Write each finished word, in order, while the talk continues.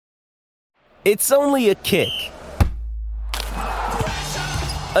It's only a kick,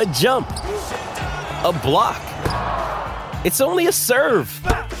 a jump, a block. It's only a serve.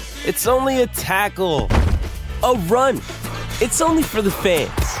 It's only a tackle, a run. It's only for the fans.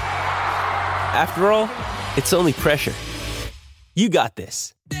 After all, it's only pressure. You got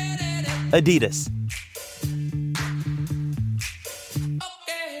this. Adidas.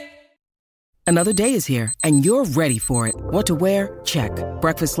 Another day is here, and you're ready for it. What to wear? Check.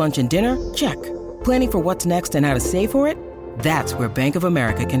 Breakfast, lunch, and dinner? Check. Planning for what's next and how to save for it? That's where Bank of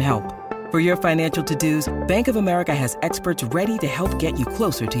America can help. For your financial to-dos, Bank of America has experts ready to help get you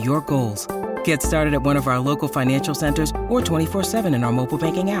closer to your goals. Get started at one of our local financial centers or 24/7 in our mobile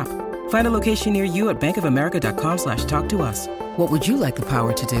banking app. Find a location near you at bankofamerica.com/talktous. What would you like the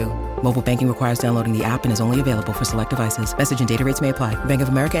power to do? Mobile banking requires downloading the app and is only available for select devices. Message and data rates may apply. Bank of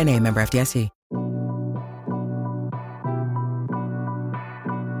America N.A., member FDIC.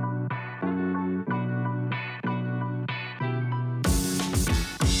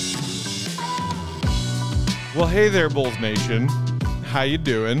 Well, hey there, Bulls Nation. How you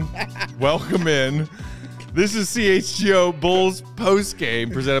doing? Welcome in. This is CHGO Bulls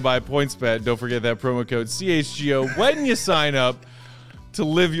postgame presented by PointsBet. Don't forget that promo code CHGO when you sign up to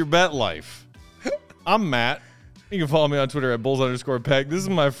live your bet life. I'm Matt. You can follow me on Twitter at Bulls_Peg. This is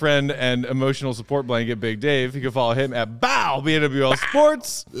my friend and emotional support blanket, Big Dave. You can follow him at BAWL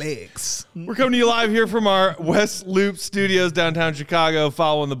Sports. Legs. We're coming to you live here from our West Loop Studios, downtown Chicago,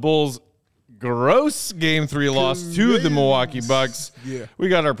 following the Bulls' gross Game 3 loss to the Milwaukee Bucks. Yeah. We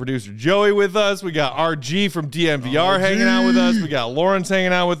got our producer Joey with us. We got RG from DMVR hanging out with us. We got Lawrence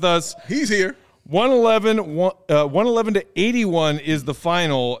hanging out with us. He's here. 111 to 81 is the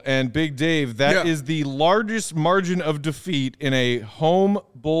final, and Big Dave, that is the largest margin of defeat in a home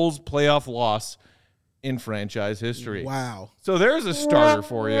Bulls playoff loss in franchise history. Wow. So there's a starter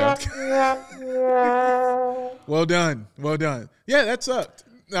for you. Well done. Well done. Yeah, that sucked.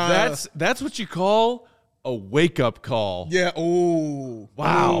 That's what you call a wake-up call. Yeah. Oh.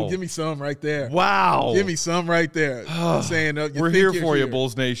 Wow. Ooh, give me some right there. Wow. Give me some right there. I'm saying we're here for you,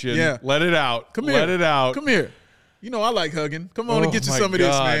 Bulls Nation. Yeah. Let it out. Come here. Let it out. Come here. You know I like hugging. Come on and get you some of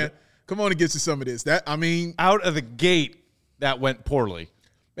this, man. Come on and get you some of this. Out of the gate, that went poorly.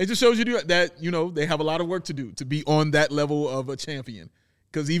 It just shows you that, they have a lot of work to do to be on that level of a champion.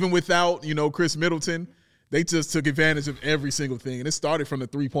 Because even without, Chris Middleton, they just took advantage of every single thing. And it started from the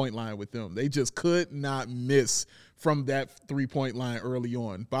three-point line with them. They just could not miss from that three-point line early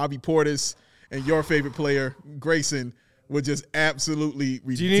on. Bobby Portis and your favorite player, Grayson, were just absolutely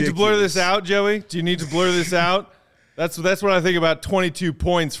ridiculous. Do you need to blur this out, Joey? Do you need to blur this out? That's what I think about 22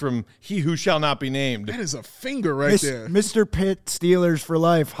 points from he who shall not be named. That is a finger right there. Mr. Pitt, Steelers for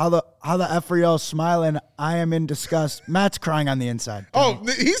life. How the F are y'all smiling? I am in disgust. Matt's crying on the inside. Oh,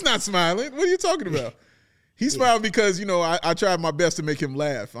 he's not smiling. What are you talking about? He smiled because, I tried my best to make him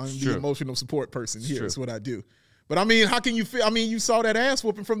laugh. I'm the emotional support person here. That's what I do. But, how can you feel? You saw that ass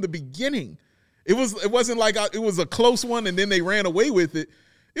whooping from the beginning. It wasn't like it was a close one and then they ran away with it.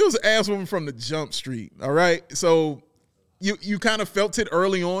 It was an ass whooping from the jump street, all right? So you kind of felt it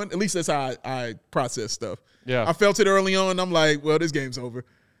early on. At least that's how I process stuff. Yeah. I felt it early on. I'm like, well, this game's over.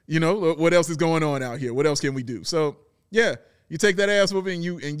 What else is going on out here? What else can we do? So, yeah. You take that ass whooping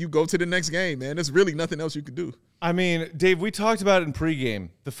and you go to the next game, man. There's really nothing else you could do. Dave, we talked about it in pregame,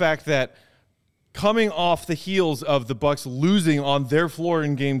 the fact that coming off the heels of the Bucks losing on their floor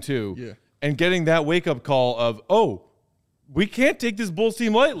in Game 2 and getting that wake-up call of, we can't take this Bulls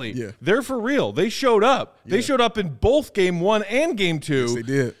team lightly. Yeah. They're for real. They showed up. Yeah. They showed up in both Game 1 and Game 2. Yes, they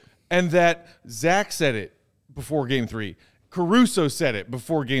did. And that Zach said it before Game 3. Caruso said it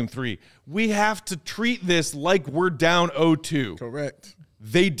before Game 3. We have to treat this like we're down 0-2. Correct.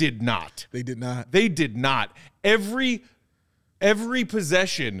 They did not. They did not. They did not. Every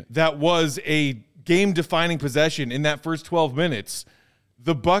possession that was a game-defining possession in that first 12 minutes,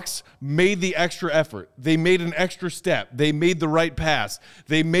 the Bucks made the extra effort. They made an extra step. They made the right pass.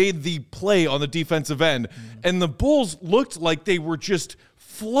 They made the play on the defensive end. And the Bulls looked like they were just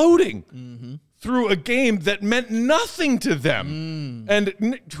floating through a game that meant nothing to them.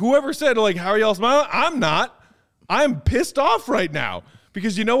 And whoever said, how are y'all smiling? I'm not. I'm pissed off right now.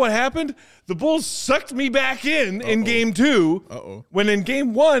 Because you know what happened? The Bulls sucked me back in Game 2. When in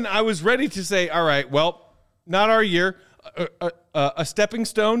Game 1, I was ready to say, all right, well, not our year. A stepping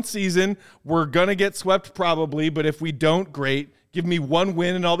stone season. We're going to get swept probably, but if we don't, great. Give me one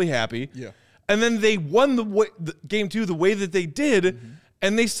win and I'll be happy. Yeah. And then they won the Game 2 the way that they did,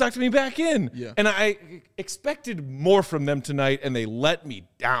 and they sucked me back in. Yeah. And I expected more from them tonight, and they let me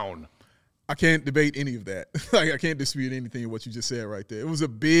down. I can't debate any of that. Like, I can't dispute anything of what you just said right there. It was a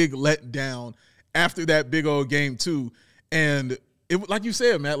big letdown after that big old game, too. And it, like you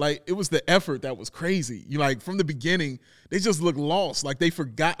said, Matt, like, it was the effort that was crazy. You like, from the beginning, they just looked lost. Like, they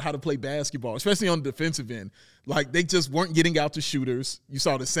forgot how to play basketball, especially on the defensive end. Like, they just weren't getting out to shooters. You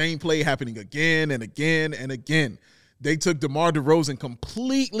saw the same play happening again and again and again. They took DeMar DeRozan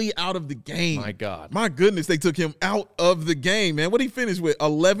completely out of the game. My God. My goodness, they took him out of the game, man. What did he finish with?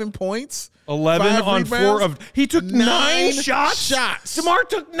 11 points? 11 on rebounds? 4 of – he took 9 shots? shots. DeMar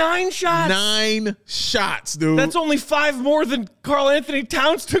took 9 shots. 9 shots, dude. That's only 5 more than Karl Anthony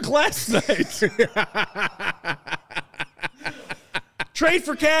Towns took last night. Trade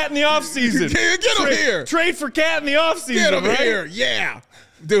for Cat in the offseason. Get him here. Trade for Cat in the offseason. Get him right? here. Yeah.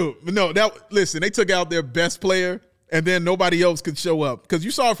 Dude, no, listen, they took out their best player, and then nobody else could show up. Because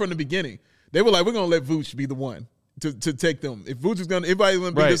you saw it from the beginning. They were like, we're going to let Vooch be the one to take them. If Vooch is going to, everybody's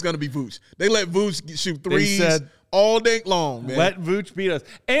going to be, it's going to be Vooch. They let Vooch shoot threes all day long, man. Let Vooch beat us.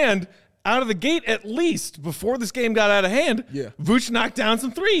 And out of the gate, at least, before this game got out of hand, Vooch knocked down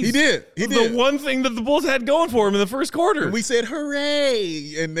some threes. He did. The one thing that the Bulls had going for him in the first quarter. And we said,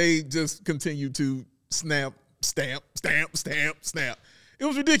 hooray. And they just continued to snap, stamp. It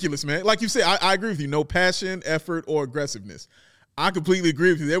was ridiculous, man. Like you said, I agree with you. No passion, effort, or aggressiveness. I completely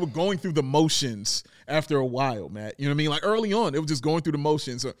agree with you. They were going through the motions after a while, Matt. You know what I mean? Like early on, they were just going through the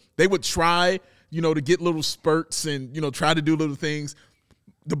motions. They would try, to get little spurts and, try to do little things.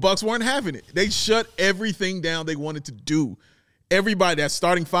 The Bucks weren't having it. They shut everything down they wanted to do. Everybody, that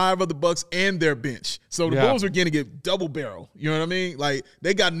starting 5 of the Bucks and their bench. So the Bulls were going to get double barrel. You know what I mean? Like,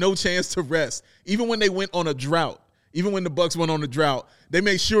 they got no chance to rest. Even when they went on a drought, even when the Bucks went on a drought, they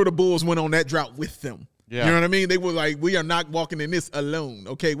made sure the Bulls went on that drought with them. Yeah. You know what I mean? They were like, we are not walking in this alone,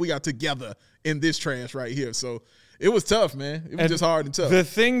 okay? We are together in this trash right here. So it was tough, man. It was just hard and tough. The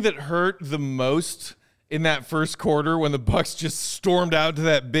thing that hurt the most in that first quarter when the Bucks just stormed out to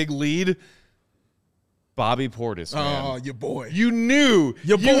that big lead, Bobby Portis, man. Oh, your boy. You knew.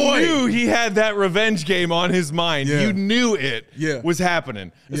 You knew he had that revenge game on his mind. Yeah. You knew it was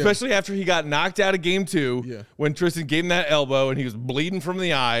happening, especially after he got knocked out of game 2 when Tristan gave him that elbow and he was bleeding from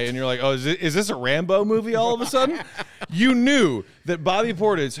the eye. And you're like, oh, is this a Rambo movie all of a sudden? You knew that Bobby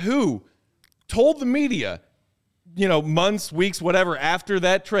Portis, who told the media, months, weeks, whatever, after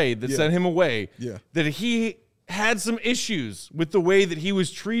that trade that sent him away, that he had some issues with the way that he was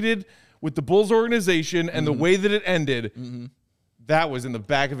treated with the Bulls organization and the way that it ended. That was in the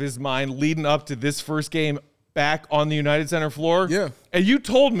back of his mind leading up to this first game back on the United Center floor. Yeah. And you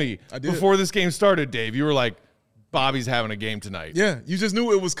told me before this game started, Dave, you were like, Bobby's having a game tonight. Yeah, you just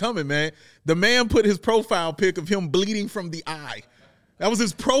knew it was coming, man. The man put his profile pic of him bleeding from the eye. That was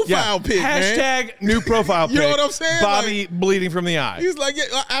his profile pic, man. New profile pic. You know what I'm saying? Bobby bleeding from the eye. He's like,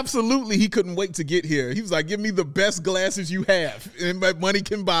 yeah, absolutely, he couldn't wait to get here. He was like, give me the best glasses you have and my money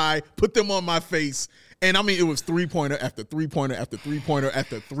can buy, put them on my face. And, I mean, it was three-pointer after three-pointer after three-pointer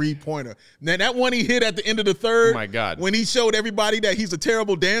after three-pointer. Now, that one he hit at the end of the third, oh my God, when he showed everybody that he's a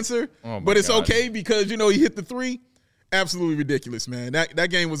terrible dancer, but it's okay because, he hit the three, absolutely ridiculous, man. That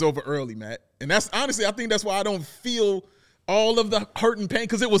game was over early, Matt. And that's honestly, I think that's why I don't feel all of the hurt and pain,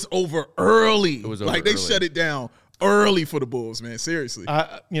 because it was over early. It was over early. They shut it down early for the Bulls, man. Seriously.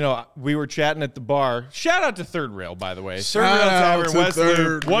 We were chatting at the bar. Shout out to Third Rail, by the way. Third Rail Tavern, West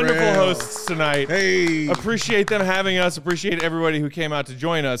Loop. Wonderful hosts tonight. Hey. Appreciate them having us. Appreciate everybody who came out to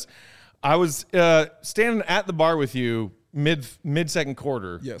join us. I was standing at the bar with you mid-second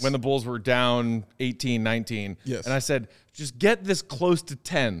quarter when the Bulls were down 18-19. Yes. And I said, just get this close to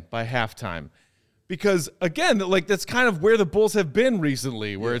 10 by halftime. Because, again, that's kind of where the Bulls have been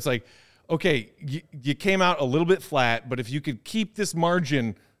recently, where it's like, okay, you came out a little bit flat, but if you could keep this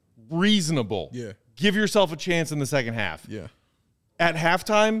margin reasonable, give yourself a chance in the second half. Yeah. At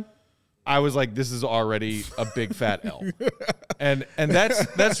halftime, I was like, this is already a big fat L. and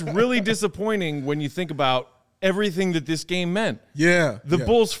that's really disappointing when you think about everything that this game meant. Yeah. The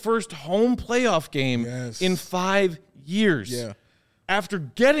Bulls' first home playoff game in 5 years. Yeah. After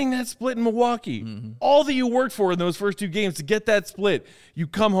getting that split in Milwaukee, all that you worked for in those first 2 games to get that split, you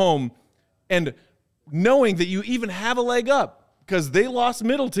come home and knowing that you even have a leg up because they lost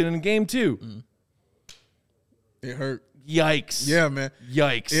Middleton in game 2. It hurt. Yikes. Yeah, man.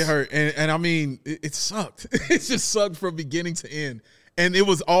 Yikes. It hurt. And I mean, it sucked. It just sucked from beginning to end. And it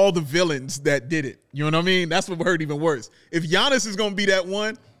was all the villains that did it. You know what I mean? That's what hurt even worse. If Giannis is going to be that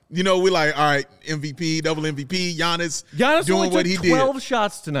one, we're like, all right, MVP, double MVP, Giannis doing what he did. 12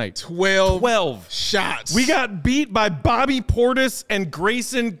 shots tonight. 12 shots. We got beat by Bobby Portis and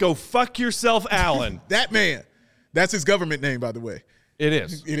Grayson Go Fuck Yourself Allen. That man. That's his government name, by the way. It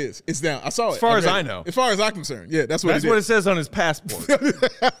is. It is. It's down. I saw it. As far as I know. As far as I'm concerned. Yeah, that's what it says on his passport.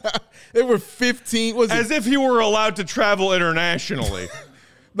 They were 15. As if he were allowed to travel internationally.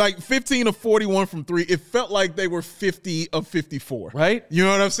 Like 15 of 41 from three. It felt like they were 50 of 54. Right? You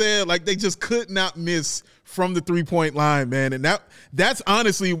know what I'm saying? Like they just could not miss from the 3-point line, man. And that's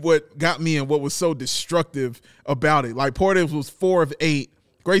honestly what got me and what was so destructive about it. Like Portis was 4 of 8.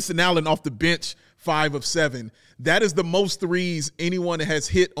 Grayson Allen off the bench, 5 of 7. That is the most threes anyone has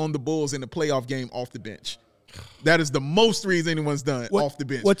hit on the Bulls in a playoff game off the bench. That is the most threes anyone's done off the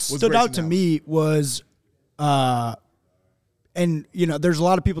bench. What stood out to me was and, you know, there's a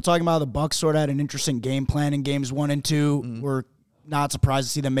lot of people talking about how the Bucks sort of had an interesting game plan in games 1 and 2. Mm-hmm. We're not surprised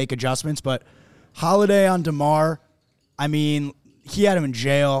to see them make adjustments. But Holiday on DeMar, I mean, he had him in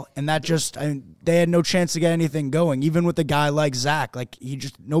jail. And that just they had no chance to get anything going. Even with a guy like Zach, like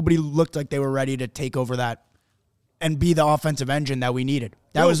nobody looked like they were ready to take over that and be the offensive engine that we needed.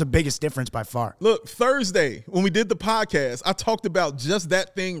 That was the biggest difference by far. Look, Thursday, when we did the podcast, I talked about just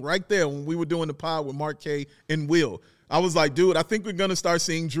that thing right there when we were doing the pod with Mark K and Will. I was like, dude, I think we're going to start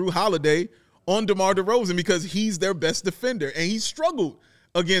seeing Drew Holiday on DeMar DeRozan because he's their best defender, and he struggled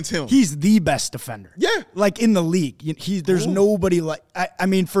against him. He's the best defender. Yeah. Like, in the league. There's nobody like – I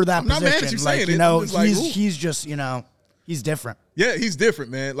mean, for that I'm position. not mad at you saying you it. know, He's just, you know, he's different. Yeah, he's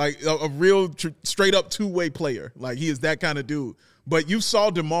different, man. Like, a real straight-up two-way player. Like, he is that kind of dude. But you saw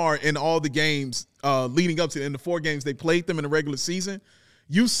DeMar in all the games leading up to – in the 4 games they played them in the regular season –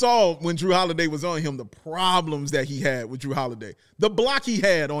 you saw when Drew Holiday was on him the problems that he had with Drew Holiday. The block he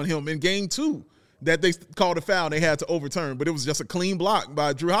had on him in game 2 that they called a foul and they had to overturn, but it was just a clean block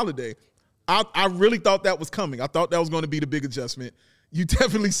by Drew Holiday. I really thought that was coming. I thought that was going to be the big adjustment. You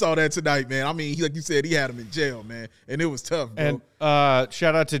definitely saw that tonight, man. I mean, like you said, he had him in jail, man, and it was tough, bro. And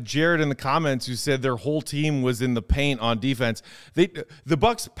shout out to Jared in the comments who said their whole team was in the paint on defense. The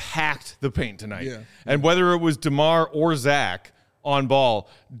Bucks packed the paint tonight. Yeah. And whether it was DeMar or Zach on ball,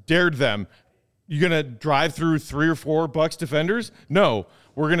 dared them. You're going to drive through 3 or 4 Bucks defenders? No.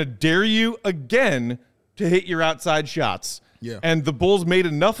 We're going to dare you again to hit your outside shots. Yeah. And the Bulls made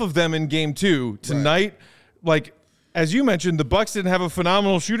enough of them in game 2. Tonight, right. Like, as you mentioned, the Bucks didn't have a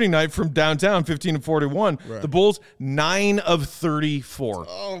phenomenal shooting night from downtown, 15 of 41. Right. The Bulls, 9 of 34.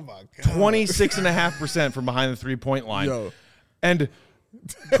 Oh, my God. 26.5% from behind the 3-point line. Yo. And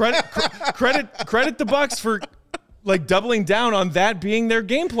credit the Bucks for – like doubling down on that being their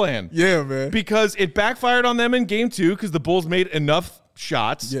game plan. Yeah, man. Because it backfired on them in game 2 because the Bulls made enough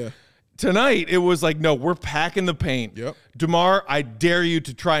shots. Yeah. Tonight, it was like, no, we're packing the paint. Yep. DeMar, I dare you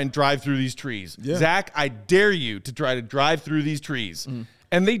to try and drive through these trees. Yeah. Zach, I dare you to try to drive through these trees.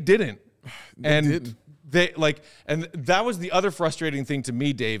 And they didn't. They didn't. And that was the other frustrating thing to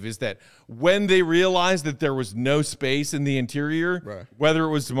me, Dave, is that when they realized that there was no space in the interior, right. whether it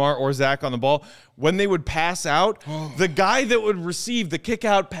was DeMar or Zach on the ball, when they would pass out, the guy that would receive the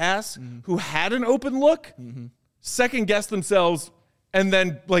kick-out pass who had an open look, second-guessed themselves and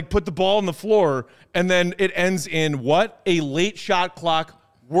then like put the ball on the floor, and then it ends in what? A late shot clock,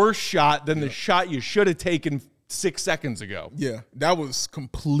 worse shot than the shot you should have taken 6 seconds ago. Yeah, that was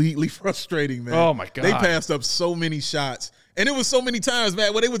completely frustrating, man. Oh, my God. They passed up so many shots. And it was so many times,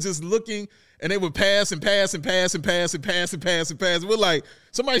 man, where they were just looking and they would pass and pass and pass and pass and pass and pass and pass. We're like,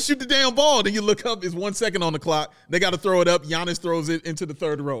 somebody shoot the damn ball. Then you look up, it's 1 second on the clock. They got to throw it up. Giannis throws it into the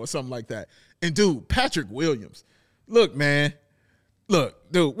third row or something like that. And, dude, Patrick Williams. Look, man. Look,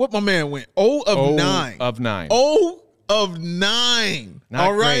 dude, what my man went? 0 of 9. 0 of 9. 0 of 9. Not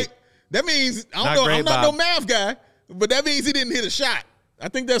all right? great. That means, I'm not Bob. no math guy, but that means he didn't hit a shot. I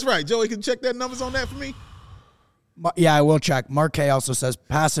think that's right. Joey, can you check that numbers on that for me? Yeah, I will check. Mark K also says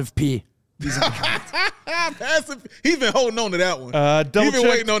passive P. Passive. He's been holding on to that one. He's been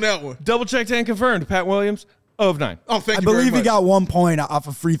waiting on that one. Double checked and confirmed. Pat Williams, 0 of 9. Oh, thank I you very believe much. he got 1 point off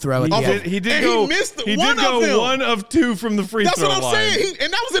a free throw. He did go. He missed he one did go of them. 1 of 2 from the free That's throw what I'm line. saying.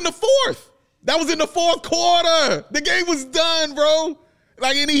 And that was in the fourth. That was in the fourth quarter. The game was done, bro.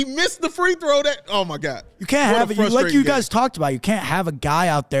 Like, and he missed the free throw. That, oh my God. You can't What a have it. frustrating Like you game. guys talked about, you can't have a guy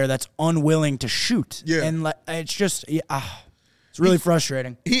out there that's unwilling to shoot. Yeah. And it's just, it's really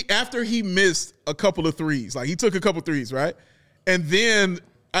frustrating. After he missed a couple of threes, like he took a couple threes, right? And then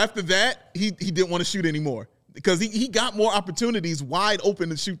after that, he didn't want to shoot anymore because he got more opportunities wide open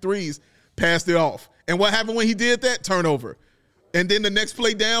to shoot threes, passed it off. And what happened when he did that? Turnover. And then the next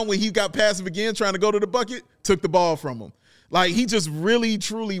play down, when he got passive again, trying to go to the bucket, took the ball from him. Like, he just really,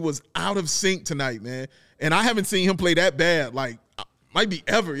 truly was out of sync tonight, man. And I haven't seen him play that bad, like, might be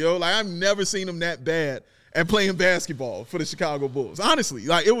ever, yo. Like, I've never seen him that bad at playing basketball for the Chicago Bulls. Honestly,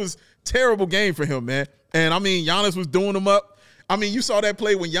 like, it was a terrible game for him, man. And, I mean, Giannis was doing him up. I mean, you saw that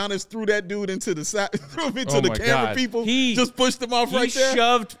play when Giannis threw that dude into the side, threw him into the camera. God. People He just pushed him off right there. He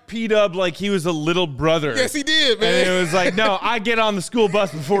shoved P-Dub like he was a little brother. Yes, he did, man. And it was like, no, I get on the school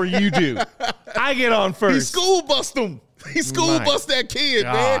bus before you do. I get on first. He school bust him. He school bust that kid,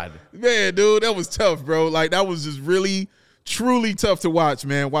 God. man. Man, dude, that was tough, bro. Like, that was just really, truly tough to watch,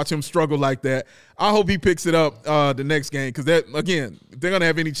 man. Watch him struggle like that. I hope he picks it up the next game because, that again, if they're going to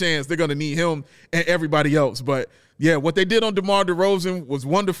have any chance, they're going to need him and everybody else. But, yeah, what they did on DeMar DeRozan was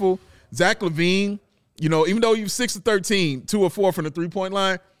wonderful. Zach LaVine, you know, even though he was 6 of 13, 2 of 4 from the three-point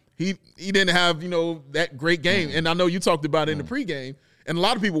line, he didn't have, you know, that great game. And I know you talked about it in the pregame. And a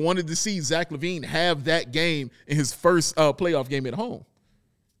lot of people wanted to see Zach LaVine have that game in his first playoff game at home.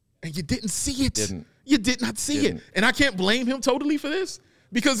 And you didn't see it. You did not see it. And I can't blame him totally for this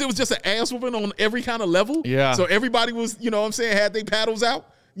because it was just an ass whooping on every kind of level. Yeah. So everybody was, you know what I'm saying, had their paddles out,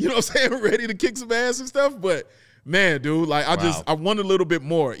 you know what I'm saying, ready to kick some ass and stuff. But, man, dude, like I want a little bit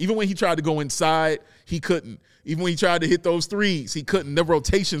more. Even when he tried to go inside, he couldn't. Even when he tried to hit those threes, he couldn't. The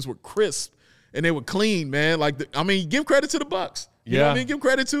rotations were crisp and they were clean, man. Like, give credit to the Bucks. You know what I mean? Give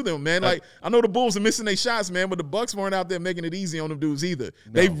credit to them, man. Like, I know the Bulls are missing their shots, man, but the Bucks weren't out there making it easy on them dudes either.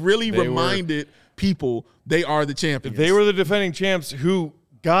 No, they really reminded people they are the champions. They were the defending champs who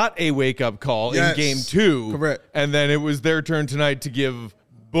got a wake-up call in Game 2. Correct. And then it was their turn tonight to give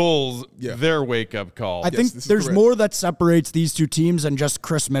Bulls their wake-up call. I think there's more that separates these two teams than just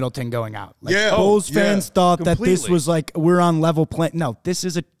Chris Middleton going out. Like, Bulls fans thought that this was like, we're on level play. No, this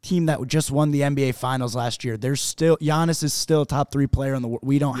is a team that just won the NBA Finals last year. There's still, Giannis is still a top 3 player in the world.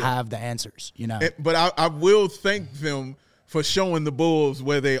 We don't have the answers, you know. But I will thank them for showing the Bulls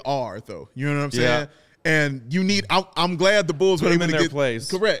where they are, though. You know what I'm saying? And you need. I'm glad the Bulls were able to get their place.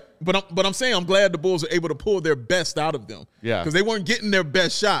 Correct, but I'm saying I'm glad the Bulls were able to pull their best out of them. Yeah, because they weren't getting their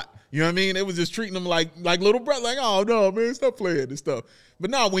best shot. You know what I mean? It was just treating them like little brother. Like, oh no, man, stop playing this stuff. But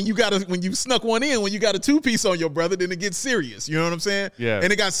now when you snuck one in, when you got a 2-piece on your brother, then it gets serious. You know what I'm saying? Yeah.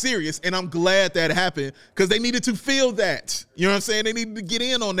 And it got serious, and I'm glad that happened because they needed to feel that. You know what I'm saying? They needed to get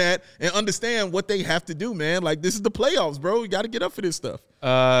in on that and understand what they have to do, man. Like, this is the playoffs, bro. You got to get up for this stuff.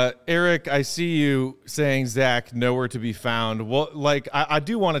 Eric, I see you saying Zach nowhere to be found. Well, like I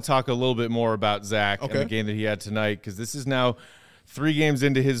do want to talk a little bit more about Zach and the game that he had tonight because this is now 3 games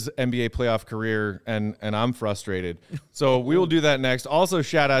into his NBA playoff career, and I'm frustrated. So we will do that next. Also,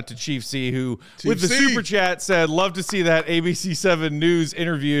 shout out to Chief C, who with the super chat said, love to see that ABC7 News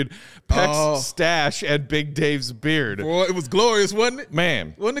interviewed Peck's stash and Big Dave's beard. Boy, it was glorious, wasn't it?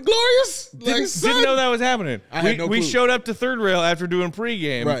 Man. Wasn't it glorious? Didn't know that was happening. I had no clue. We showed up to Third Rail after doing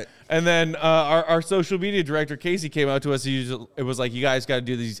pregame. Right. And then our social media director, Casey, came out to us. It was like, you guys got to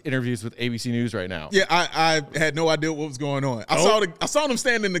do these interviews with ABC News right now. Yeah, I had no idea what was going on. I saw them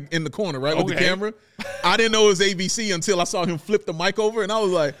standing in the corner, right, with the camera. I didn't know it was ABC until I saw him flip the mic over, and I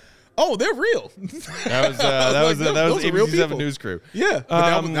was like, oh, they're real. That was ABC7 News crew. Yeah,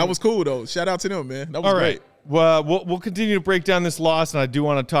 but that was cool, though. Shout out to them, man. That was great. Well, we'll continue to break down this loss, and I do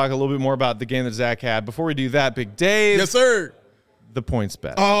want to talk a little bit more about the game that Zach had. Before we do that, Big Dave. Yes, sir. The points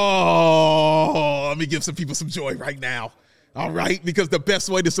bet. Oh, let me give some people some joy right now. All right, because the best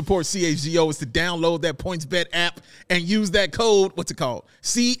way to support CHGO is to download that PointsBet app and use that code, what's it called?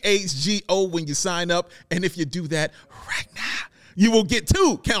 CHGO when you sign up. And if you do that right now, you will get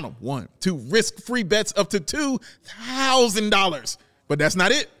 2 risk-free bets up to $2,000. But that's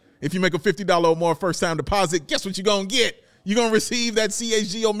not it. If you make a $50 or more first-time deposit, guess what you're going to get? You're going to receive that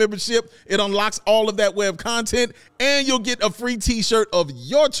CHGO membership. It unlocks all of that web content, and you'll get a free T-shirt of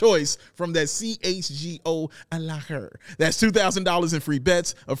your choice from that CHGO locker. That's $2,000 in free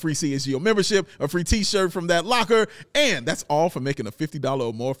bets, a free CHGO membership, a free T-shirt from that locker, and that's all for making a $50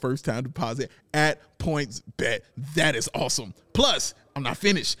 or more first-time deposit at PointsBet. That is awesome. Plus, I'm not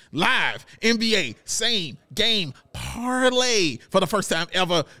finished. Live NBA same game parlay. For the first time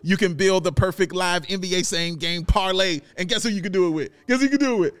ever, you can build the perfect live NBA same game parlay. And guess who you can do it with? Guess who you can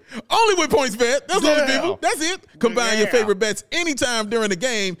do it with? Only with PointsBet. That's all, people. That's it. Combine your favorite bets anytime during the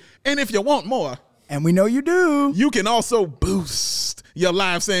game. And if you want more, and we know you do, you can also boost your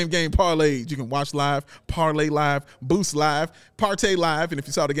live same game parlays. You can watch live, parlay live, boost live, partay live, and if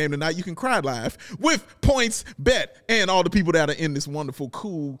you saw the game tonight, you can cry live with PointsBet. And all the people that are in this wonderful,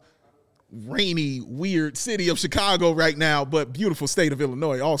 cool, rainy, weird city of Chicago right now, but beautiful state of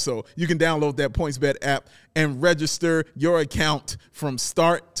Illinois also. You can download that PointsBet app and register your account from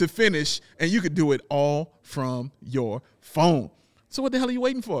start to finish, and you can do it all from your phone. So what the hell are you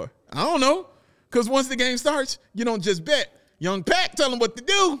waiting for? I don't know. Because once the game starts, you don't just bet. Young Pat, tell them what to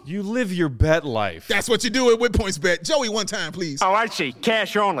do. You live your bet life. That's what you do it with PointsBet. Joey, one time, please. Oh, I see.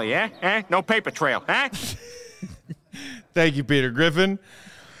 Cash only, eh? No paper trail, huh? Thank you, Peter Griffin.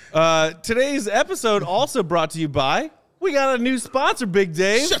 Today's episode also brought to you by, we got a new sponsor, Big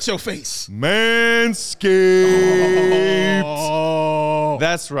Dave. Shut your face. Manscaped. Oh.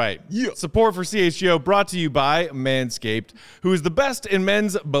 That's right. Yeah. Support for CHGO brought to you by Manscaped, who is the best in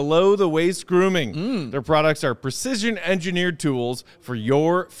men's below-the-waist grooming. Their products are precision-engineered tools for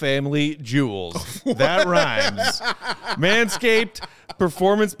your family jewels. That rhymes. Manscaped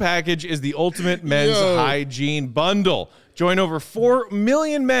Performance Package is the ultimate men's hygiene bundle. Join over 4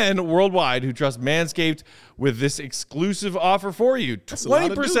 million men worldwide who trust Manscaped with this exclusive offer for you.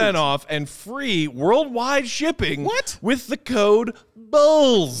 20% off and free worldwide shipping with the code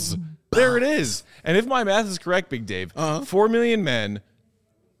BULLS. There it is. And if my math is correct, Big Dave, 4 million men,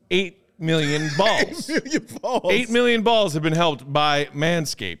 8 million balls. 8 million balls have been helped by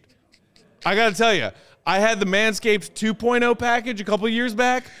Manscaped. I got to tell you, I had the Manscaped 2.0 package a couple years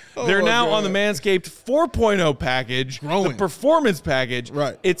back. They're now on the Manscaped 4.0 package, the performance package.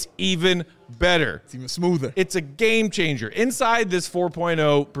 Right. It's even better. It's even smoother. It's a game changer. Inside this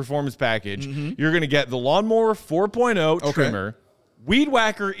 4.0 performance package, you're going to get the Lawnmower 4.0 trimmer, Weed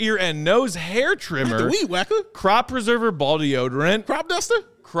Whacker ear and nose hair trimmer, the Weed Whacker, Crop Preserver ball deodorant, Crop Duster,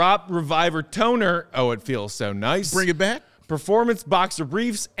 Crop Reviver toner. Oh, it feels so nice. Bring it back. Performance boxer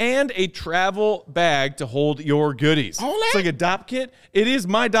briefs, and a travel bag to hold your goodies. All that? It's like a DOP kit. It is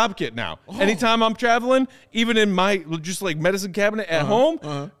my DOP kit now. Anytime I'm traveling, even in my just like medicine cabinet at home,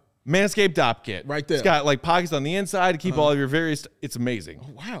 Manscaped DOP kit. Right there. It's got like pockets on the inside to keep all of your various. It's amazing.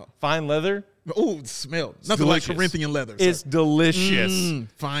 Oh, wow. Fine leather. Oh, it smells. Nothing delicious. like Corinthian leather. It's delicious.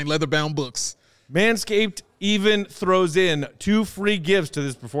 Fine leather-bound books. Manscaped even throws in 2 free gifts to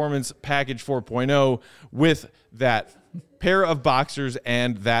this Performance Package 4.0 with that pair of boxers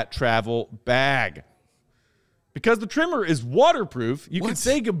and that travel bag. Because the trimmer is waterproof, you can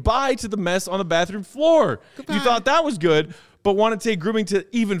say goodbye to the mess on the bathroom floor. Goodbye. You thought that was good, but want to take grooming to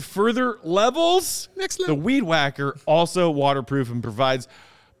even further levels? Next level. The Weed Whacker, also waterproof and provides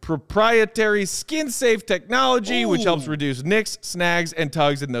proprietary skin-safe technology, which helps reduce nicks, snags, and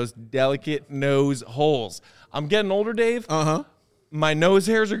tugs in those delicate nose holes. I'm getting older, Dave. My nose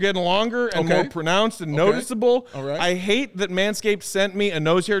hairs are getting longer and more pronounced and noticeable. All right. I hate that Manscaped sent me a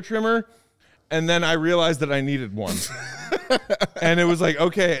nose hair trimmer, and then I realized that I needed one. And it was like,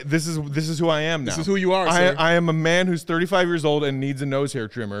 okay, this is who I am now. This is who you are, sir. I am a man who's 35 years old and needs a nose hair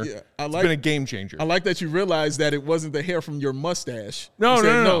trimmer. Yeah, it's been a game changer. I like that you realized that it wasn't the hair from your mustache.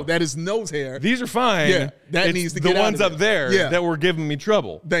 No. That is nose hair. These are fine. Yeah, that needs to get out. The ones up there that were giving me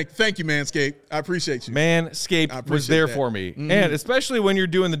trouble. Thank you, Manscaped. I appreciate you. Manscaped was there for me. And especially when you're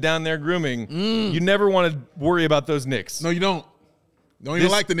doing the down there grooming, you never want to worry about those nicks. No, you don't. Don't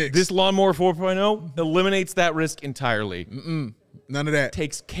even like the nicks. This Lawnmower 4.0 eliminates that risk entirely. None of that.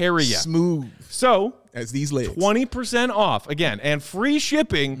 Takes care of you. Smooth. So, as these legs. 20% off, again, and free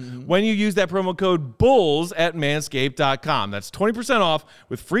shipping when you use that promo code BULLS at manscaped.com. That's 20% off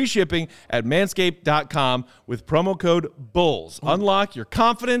with free shipping at manscaped.com with promo code BULLS. Unlock your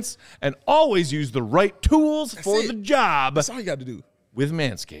confidence and always use the right tools for the job. That's all you got to do. With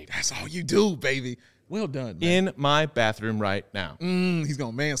Manscaped. That's all you do, baby. Well done, man. In my bathroom right now. He's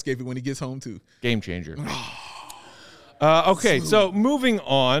going to manscape it when he gets home, too. Game changer. Okay, so moving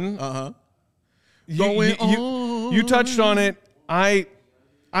on. You touched on it.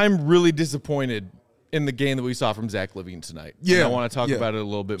 I'm really disappointed in the game that we saw from Zach LaVine tonight. Yeah. And I want to talk about it a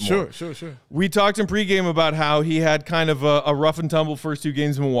little bit more. Sure. We talked in pregame about how he had kind of a rough and tumble first 2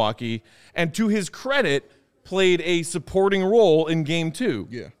 games in Milwaukee, and to his credit, played a supporting role in game 2.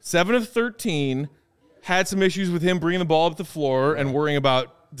 Yeah. 7 of 13. Had some issues with him bringing the ball up the floor and worrying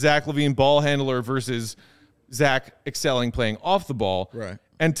about Zach LaVine ball handler versus Zach excelling playing off the ball. Right.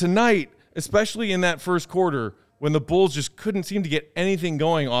 And tonight, especially in that first quarter, when the Bulls just couldn't seem to get anything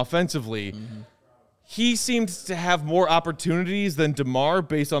going offensively, he seemed to have more opportunities than DeMar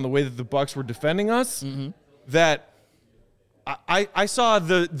based on the way that the Bucks were defending us. That I saw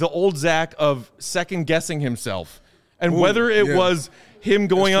the old Zach of second-guessing himself. And whether it was him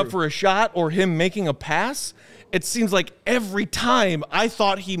going up for a shot or him making a pass, it seems like every time I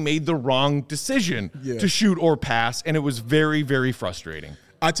thought he made the wrong decision to shoot or pass, and it was very, very frustrating.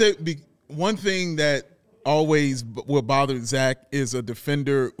 I tell you, one thing that always will bother Zach is a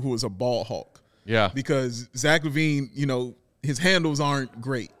defender who is a ball hawk. Yeah. Because Zach LaVine, his handles aren't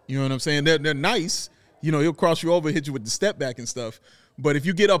great. You know what I'm saying? They're nice. He'll cross you over, hit you with the step back and stuff. But if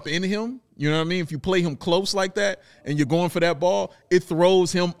you get up in him, you know what I mean? If you play him close like that and you're going for that ball, it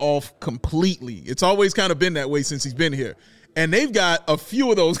throws him off completely. It's always kind of been that way since he's been here. And they've got a few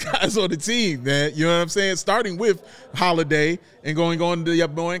of those guys on the team, man. You know what I'm saying? Starting with Holiday and going on to your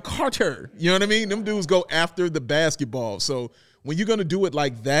boy Carter. You know what I mean? Them dudes go after the basketball. So when you're going to do it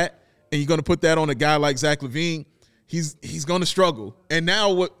like that and you're going to put that on a guy like Zach LaVine, he's going to struggle. And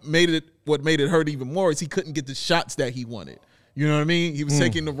now what made it hurt even more is he couldn't get the shots that he wanted. You know what I mean? He was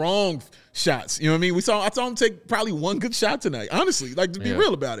taking the wrong shots. You know what I mean? I saw him take probably one good shot tonight, honestly, like to be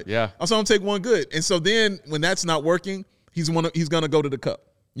real about it. Yeah. I saw him take one good. And so then when that's not working, he's going to go to the cup.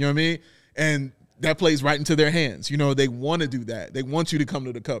 You know what I mean? And that plays right into their hands. You know, they want to do that. They want you to come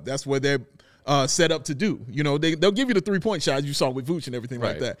to the cup. That's what they're set up to do. You know, they'll give you the 3-point shots you saw with Vooch and everything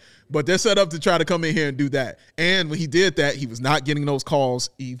like that. But they're set up to try to come in here and do that. And when he did that, he was not getting those calls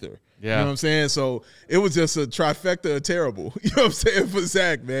either. Yeah. You know what I'm saying? So it was just a trifecta of terrible. You know what I'm saying? For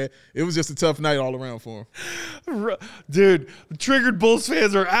Zach, man. It was just a tough night all around for him. Dude, Triggered Bulls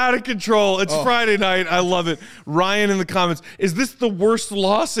fans are out of control. It's Friday night. I love it. Ryan in the comments, is this the worst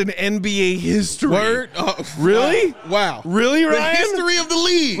loss in NBA history? Word? Really? Wow. Really, Ryan? The history of the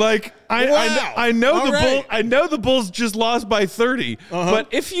league. Like, I know the Bulls just lost by 30. But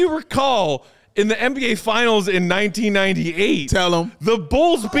if you recall, in the NBA Finals in 1998, tell them the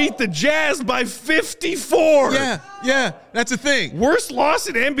Bulls beat the Jazz by 54. Yeah, that's a thing. Worst loss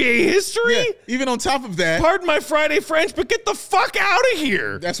in NBA history? Yeah. Even on top of that. Pardon my Friday French, but get the fuck out of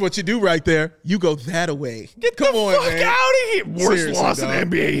here. That's what you do right there. You go that away. Come on, fuck out of here. Worst loss in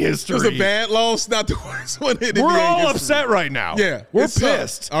NBA history. It was a bad loss, not the worst one in NBA history. We're all upset right now. Yeah. We're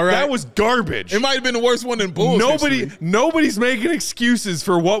pissed. All right. That was garbage. It might have been the worst one in Bulls history. Nobody's making excuses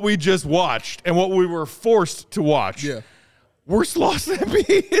for what we just watched and what we were forced to watch. Yeah. Worst loss in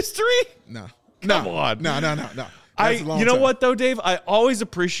NBA history? No. Come on. No. You know what, though, Dave? I always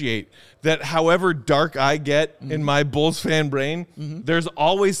appreciate that however dark I get in my Bulls fan brain, there's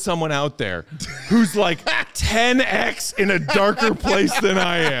always someone out there who's like 10x in a darker place than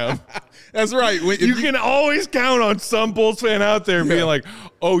I am. That's right. You can always count on some Bulls fan out there being like,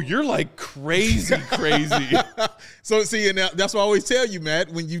 oh, you're like crazy. So, see, and that's what I always tell you, Matt,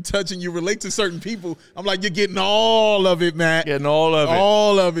 when you touch and you relate to certain people, I'm like, you're getting all of it, Matt. Getting all of it.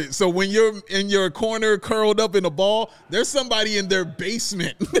 All of it. So when you're in your corner curled up in a ball, there's somebody in their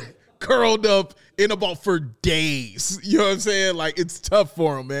basement curled up in a ball for days. You know what I'm saying? Like, it's tough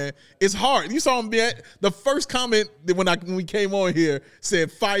for him, man. It's hard. You saw him, the first comment when we came on here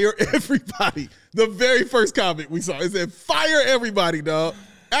said, fire everybody. The very first comment we saw, it said, fire everybody, dog.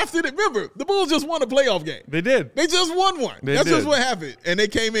 After that, remember, the Bulls just won a playoff game. They did. They just won one. That's just what happened. And they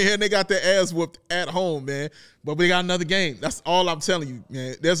came in here and they got their ass whooped at home, man. But we got another game. That's all I'm telling you,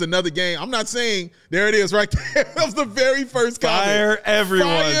 man. There's another game. I'm not saying, there it is right there. That was the very first comment. Fire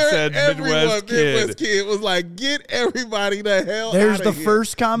everyone, said Midwest Kid. Midwest Kid was like, get everybody the hell out of here. There's the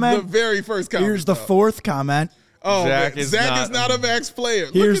first comment. The very first comment. Here's the fourth comment. Oh, Zach is not a max player.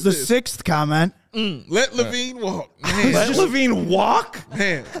 Here's the sixth comment. Let LaVine walk. Man. Let LaVine walk?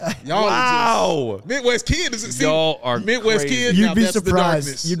 Man, y'all wow. Just, Midwest Kid. Y'all are Midwest crazy. Kid. You'd be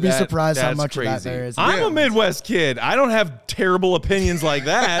surprised. You'd be surprised how much crazy. of that there is. I'm a Midwest Kid. I don't have terrible opinions like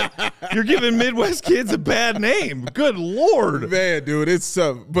that. You're giving Midwest Kids a bad name. Good Lord. Man, dude, it's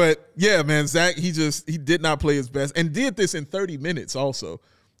tough. But, yeah, man, Zach, he did not play his best and did this in 30 minutes also.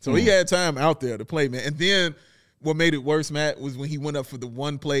 So he had time out there to play, man. And then what made it worse, Matt, was when he went up for the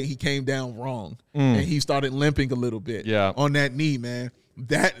one play, he came down wrong. And he started limping a little bit on that knee, man.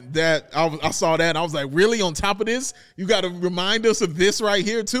 I saw that, and I was like, really? On top of this, you got to remind us of this right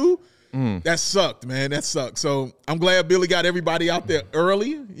here, too? That sucked, man. That sucked. So I'm glad Billy got everybody out there early.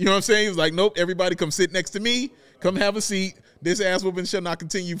 You know what I'm saying? He was like, nope, everybody come sit next to me. Come have a seat. This ass whooping shall not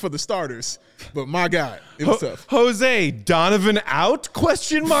continue for the starters. But, my God, it was tough. Jose, Donovan out? ?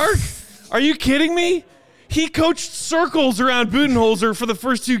 Are you kidding me? He coached circles around Budenholzer for the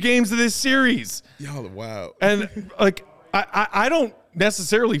first 2 games of this series. Y'all are wild. And, like, I don't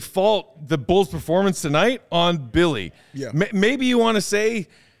necessarily fault the Bulls' performance tonight on Billy. Yeah. Maybe you want to say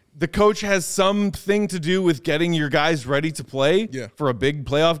the coach has something to do with getting your guys ready to play for a big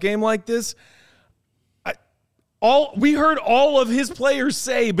playoff game like this. We heard all of his players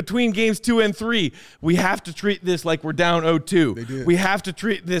say between games 2 and 3, we have to treat this like we're down 0-2. They did. We have to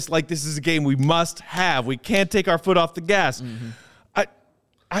treat this like this is a game we must have. We can't take our foot off the gas.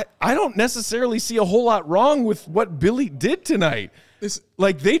 I don't necessarily see a whole lot wrong with what Billy did tonight.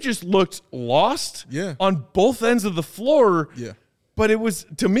 Like, they just looked lost on both ends of the floor. Yeah. But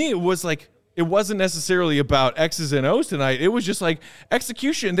to me, it was like, it wasn't necessarily about X's and O's tonight. It was just like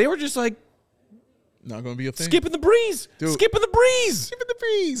execution. They were just like, not going to be a thing. Skipping the breeze. Dude. Skipping the breeze. Skipping the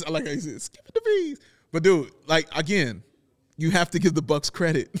breeze. I like how he said, skipping the breeze. But, dude, like, again, you have to give the Bucks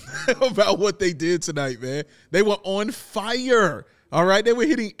credit about what they did tonight, man. They were on fire. All right, they were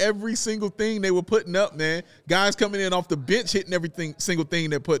hitting every single thing they were putting up, man. Guys coming in off the bench hitting single thing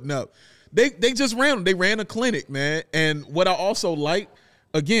they're putting up. They just ran them. They ran a clinic, man. And what I also like,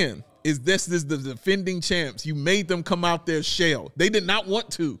 again, is this is the defending champs. You made them come out their shell. They did not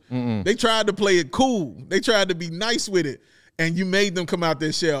want to. They tried to play it cool. They tried to be nice with it. And you made them come out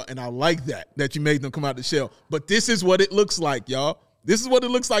their shell. And I like that you made them come out the shell. But this is what it looks like, y'all. This is what it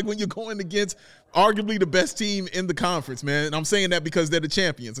looks like when you're going against arguably the best team in the conference, man. And I'm saying that because they're the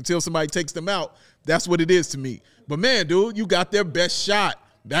champions. Until somebody takes them out, that's what it is to me. But, man, dude, you got their best shot.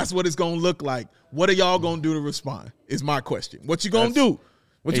 That's what it's going to look like. What are y'all going to do to respond is my question. What you going to do?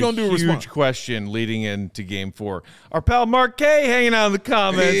 What you going to do to respond? Huge question leading into Game 4. Our pal Mark K hanging out in the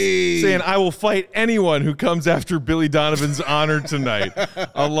comments saying, I will fight anyone who comes after Billy Donovan's honor tonight.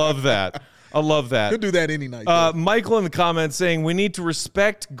 I love that. I love that. He'll do that any night. Michael in the comments saying, we need to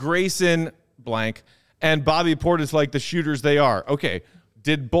respect Grayson blank and Bobby Portis like the shooters they are. Okay.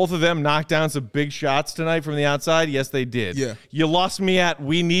 Did both of them knock down some big shots tonight from the outside? Yes, they did. Yeah. You lost me at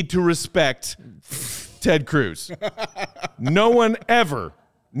we need to respect Ted Cruz. No one ever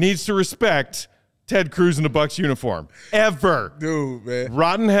needs to respect Ted Cruz in a Bucks uniform. Ever. Dude, man.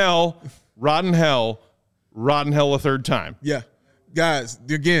 Rotten hell a third time. Yeah. Guys,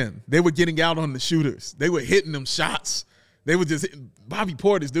 again, they were getting out on the shooters. They were hitting them shots. They were just hitting Bobby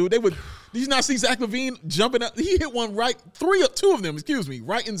Portis, dude. Did you not see Zach LaVine jumping up? He hit one two of them,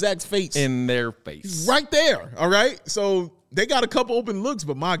 right in Zach's face. In their face. Right there, all right? So they got a couple open looks,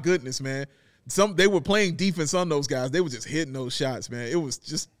 but my goodness, man. They were playing defense on those guys. They were just hitting those shots, man. It was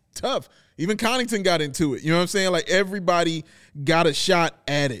just tough. Even Connaughton got into it. You know what I'm saying? Like, everybody got a shot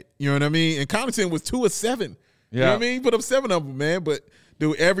at it. You know what I mean? And Connaughton was 2 of 7. You know what I mean? He put up 7 of them, man. But,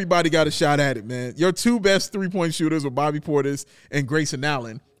 dude, everybody got a shot at it, man. Your 2 best three-point shooters were Bobby Portis and Grayson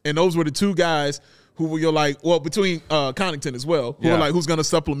Allen. And those were the 2 guys who were between Connaughton as well, who were like, who's going to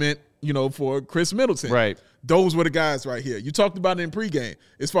supplement, for Chris Middleton. Right. Those were the guys right here. You talked about it in pregame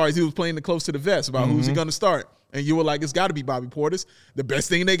as far as he was playing the close to the vest about who's he going to start. And you were like, it's got to be Bobby Portis. The best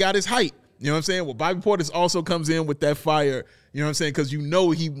thing they got is height. You know what I'm saying? Well, Bobby Portis also comes in with that fire, you know what I'm saying? Because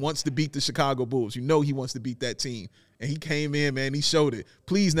he wants to beat the Chicago Bulls. He wants to beat that team. And he came in, man. He showed it.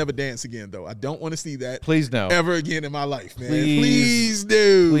 Please never dance again, though. I don't want to see that. Please no. Ever again in my life, man. Please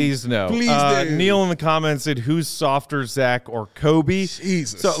do. Please no. Please do. Neil in the comments said, who's softer, Zach or Kobe?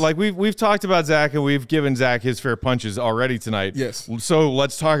 Jesus. So, we've talked about Zach, and we've given Zach his fair punches already tonight. Yes. So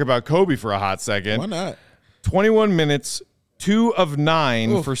let's talk about Kobe for a hot second. Why not? 21 minutes, 2 of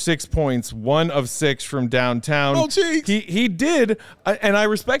 9 for 6 points, 1 of 6 from downtown. Oh, cheeks. He did, and I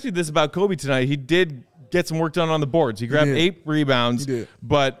respected this about Kobe tonight. He did get some work done on the boards. He grabbed 8 rebounds. He did.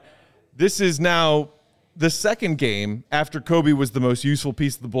 But this is now the second game after Kobe was the most useful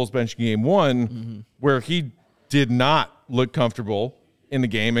piece of the Bulls bench in Game 1, where he did not look comfortable in the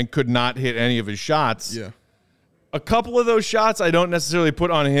game and could not hit any of his shots. Yeah. A couple of those shots I don't necessarily put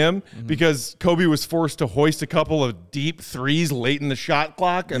on him because Kobe was forced to hoist a couple of deep threes late in the shot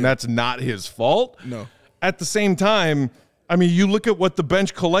clock, and that's not his fault. No. At the same time, I mean, you look at what the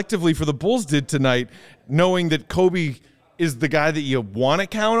bench collectively for the Bulls did tonight, knowing that Kobe is the guy that you want to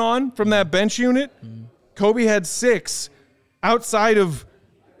count on from that bench unit. Kobe had 6 outside of,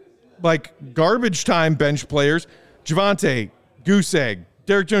 garbage time bench players. Javante, Goose Egg,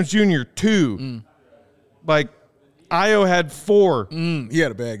 Derrick Jones Jr., 2. Io had 4. He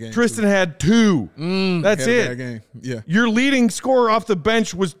had a bad game. Tristan had 2. That's it. Bad game. Yeah. Your leading scorer off the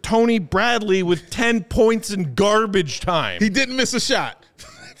bench was Tony Bradley with 10 points in garbage time. He didn't miss a shot.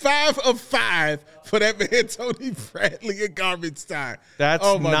 5 of 5 for that man, Tony Bradley, in garbage time. That's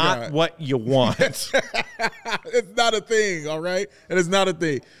not what you want. It's not a thing, all right? It is not a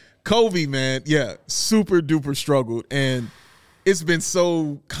thing. Kobe, man, super duper struggled. And it's been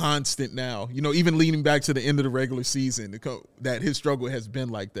so constant now, even leading back to the end of the regular season, that his struggle has been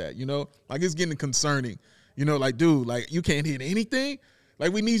like that, it's getting concerning, dude, you can't hit anything.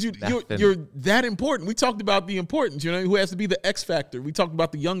 We need you. You're that important. We talked about the importance, who has to be the X factor. We talked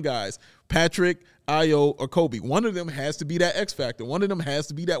about the young guys, Patrick, Io, or Kobe. One of them has to be that X factor. One of them has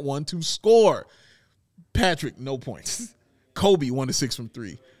to be that one to score. Patrick, no points. Kobe, 1 of 6 from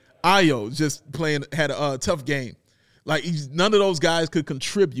 3. Io just had a tough game. None of those guys could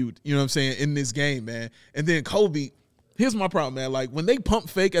contribute, in this game, man. And then Kobe, here's my problem, man. When they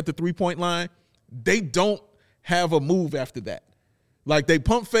pump fake at the 3-point line, they don't have a move after that. They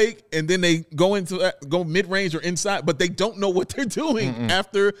pump fake and then they go mid-range or inside, but they don't know what they're doing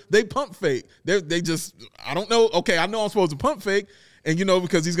after they pump fake. They just, I don't know. Okay, I know I'm supposed to pump fake, And,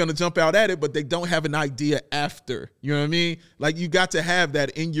 because he's going to jump out at it, but they don't have an idea after. You know what I mean? Like, you got to have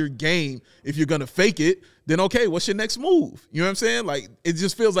that in your game. If you're going to fake it, then, okay, what's your next move? You know what I'm saying? Like, it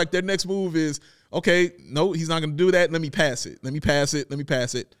just feels like their next move is, okay, no, he's not going to do that. Let me pass it. Let me pass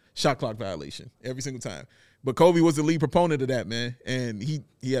it. Shot clock violation every single time. But Kobe was the lead proponent of that, man, and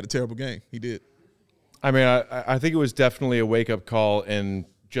he had a terrible game. He did. I mean, I think it was definitely a wake-up call in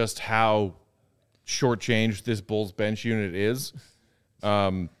just how shortchanged this Bulls bench unit is.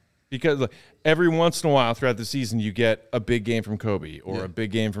 Because every once in a while throughout the season, you get a big game from Kobe or a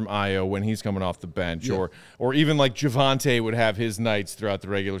big game from Ayo when he's coming off the bench, or even like Javante would have his nights throughout the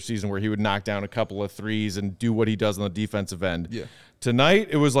regular season where he would knock down a couple of threes and do what he does on the defensive end. Yeah. Tonight,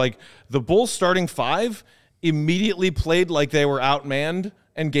 it was like the Bulls starting five immediately played like they were outmanned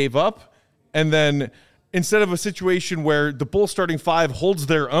and gave up, and then instead of a situation where the Bulls starting five holds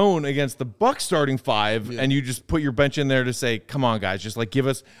their own against the Bucks starting five, and you just put your bench in there to say, come on, guys, just like give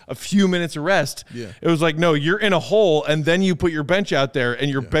us a few minutes of rest. Yeah. It was like, no, you're in a hole, and then you put your bench out there,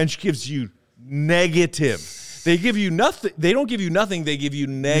 and your bench gives you negative. They give you nothing. They don't give you nothing. They give you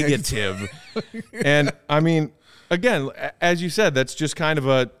negative. And, I mean, again, as you said, that's just kind of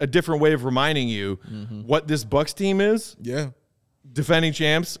a different way of reminding you what this Bucks team is. Yeah. Defending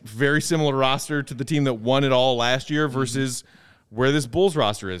champs, very similar roster to the team that won it all last year versus where this Bulls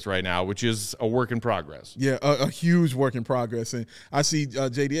roster is right now, which is a work in progress. Yeah, a huge work in progress. And I see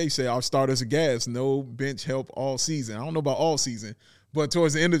JDA say our starters are gas, no bench help all season. I don't know about all season, but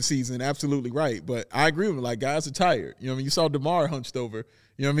towards the end of the season, absolutely right. But I agree with him. Like, guys are tired. You know what I mean? You saw DeMar hunched over.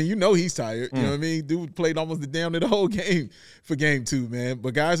 You know what I mean? You know he's tired. You know what I mean? Dude played almost down to the whole game for game 2, man.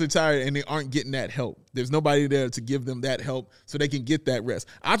 But guys are tired, and they aren't getting that help. There's nobody there to give them that help so they can get that rest.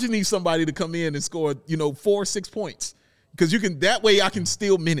 I just need somebody to come in and score, 4 or 6 points. Because that way I can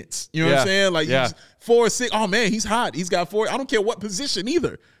steal minutes. You know what I'm saying? Like, 4 or 6. Oh, man, he's hot. He's got 4. I don't care what position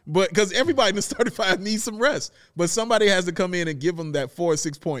either. But because everybody in the starting five needs some rest. But somebody has to come in and give them that 4 or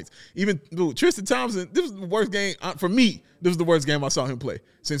 6 points. Even Tristan Thompson, this was the worst game. For me, this was the worst game I saw him play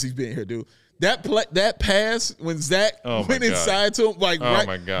since he's been here, dude. That pass when Zach went inside to him,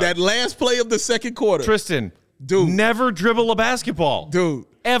 that last play of the second quarter. Tristan, dude, never dribble a basketball. Dude.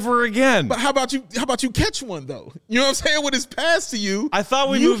 Ever again. But how about you catch one, though? You know what I'm saying? With his pass to you. I thought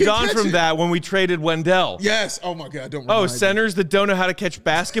we moved on from that when we traded Wendell. Yes. Oh, my God. Don't centers that don't know how to catch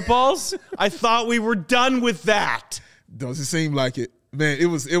basketballs? I thought we were done with that. Doesn't seem like it. Man, it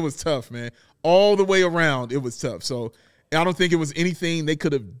was tough, man. All the way around, it was tough. So I don't think it was anything they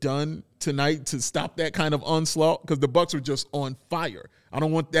could have done tonight to stop that kind of onslaught because the Bucks were just on fire. I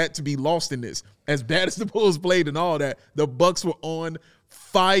don't want that to be lost in this. As bad as the Bulls played and all that, the Bucks were on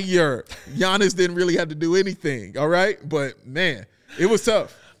fire. Giannis didn't really have to do anything, all right? But, man, it was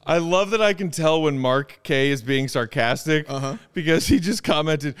tough. I love that I can tell when Mark K is being sarcastic because he just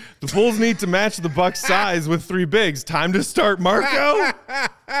commented, the Bulls need to match the Bucks' size with 3 bigs. Time to start Marco.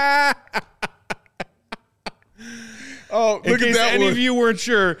 Oh, in case any of you weren't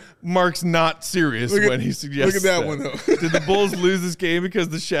sure, Mark's not serious when he suggests that. Look at that one, though. Did the Bulls lose this game because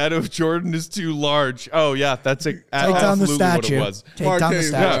the shadow of Jordan is too large? Oh, yeah, that's absolutely what it was. Take down the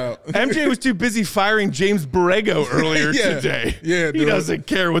statue. MJ was too busy firing James Borrego earlier today. Yeah, he doesn't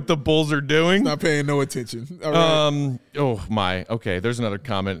care what the Bulls are doing. Not paying no attention. All right. Oh, my. Okay, there's another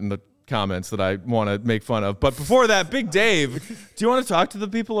comment in the comments that I want to make fun of. But before that, Big Dave, do you want to talk to the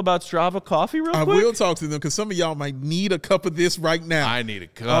people about Strava coffee real quick? I will talk to them because some of y'all might need a cup of this right now. I need a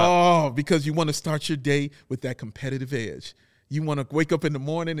cup. Oh, because you want to start your day with that competitive edge. You want to wake up in the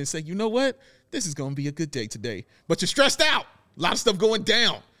morning and say, you know what? This is going to be a good day today. But you're stressed out. A lot of stuff going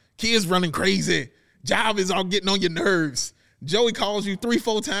down. Kids running crazy. Job is all getting on your nerves. Joey calls you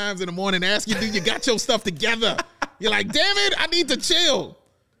 3-4 times in the morning asking you, do you got your stuff together? You're like, damn it, I need to chill.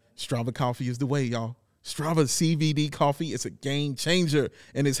 Strava coffee is the way, y'all. Strava CBD coffee is a game changer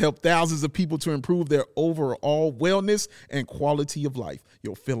and has helped thousands of people to improve their overall wellness and quality of life.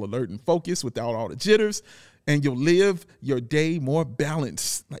 You'll feel alert and focused without all the jitters, and you'll live your day more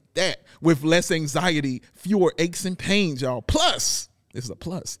balanced like that with less anxiety, fewer aches and pains, y'all. Plus, this is a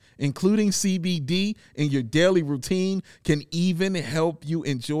plus. Including CBD in your daily routine can even help you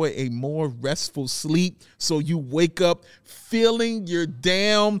enjoy a more restful sleep so you wake up feeling your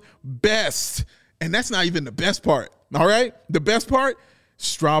damn best. And that's not even the best part, all right? The best part,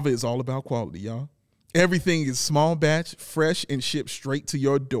 Strava is all about quality, y'all. Everything is small batch, fresh, and shipped straight to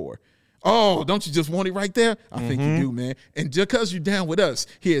your door. Oh, don't you just want it right there? I think you do, man. And just because you're down with us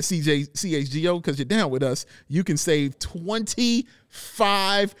here at CHGO, because you're down with us, you can save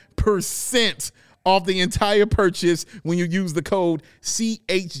 25% off the entire purchase when you use the code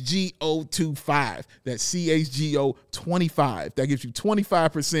CHGO25. That's CHGO25. That gives you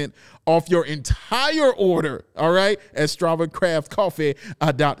 25% off your entire order, all right, at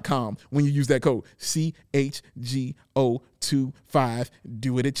StravaCraftCoffee.com when you use that code CHGO25.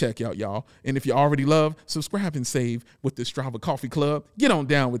 Do it at checkout, y'all. And if you already love, subscribe and save with the Strava Coffee Club. Get on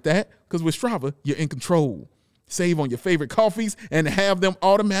down with that, because with Strava, you're in control. Save on your favorite coffees and have them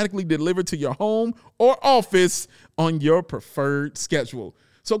automatically delivered to your home or office on your preferred schedule.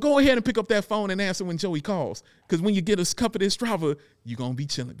 So go ahead and pick up that phone and answer when Joey calls, because when you get a cup of this Strava, you're going to be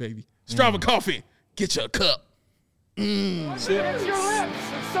chilling, baby. Strava Coffee. Get you a cup. Sip. It's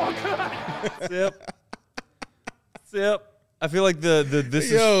so good. Sip. I feel like the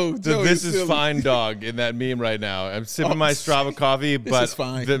this is fine dog in that meme right now. I'm sipping my Strava coffee, but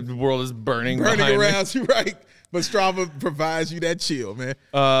the world is burning around you, right? But Strava provides you that chill, man.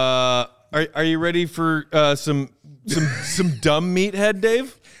 Are you ready for some dumb meathead,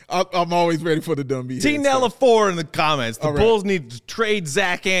 Dave? I'm always ready for the dumb meathead. T-Nella4 in the comments. The Bulls need to trade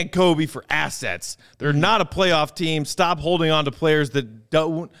Zach and Kobe for assets. They're not a playoff team. Stop holding on to players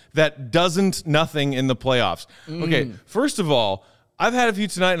that doesn't nothing in the playoffs. Okay, first of all, I've had a few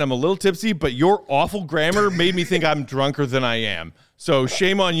tonight and I'm a little tipsy, but your awful grammar made me think I'm drunker than I am. So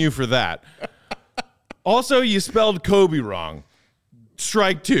shame on you for that. Also, you spelled Kobe wrong.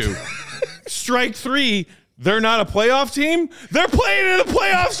 Strike 2. Strike 3. They're not a playoff team? They're playing in the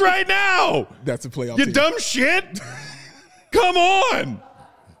playoffs right now. That's a playoff team. You dumb shit. Come on.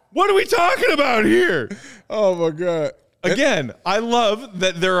 What are we talking about here? Oh, my God. Again, I love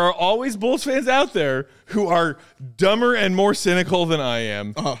that there are always Bulls fans out there who are dumber and more cynical than I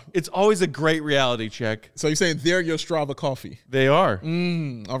am. It's always a great reality check. So you're saying they're your Strava coffee? They are.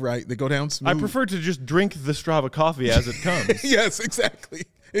 All right. They go down smooth. I prefer to just drink the Strava coffee as it comes. Yes, exactly.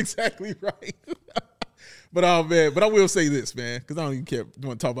 Exactly right. But I will say this, man, because I don't even care. Don't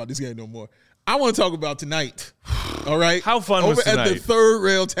want to talk about this game no more. I want to talk about tonight. All right. How fun was tonight? At the Third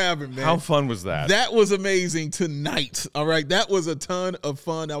Rail Tavern, man. How fun was that? That was amazing tonight. All right. That was a ton of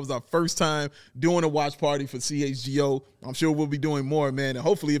fun. That was our first time doing a watch party for CHGO. I'm sure we'll be doing more, man. And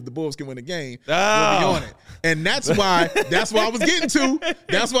hopefully if the Bulls can win a game, we'll be on it. And that's why I was getting to.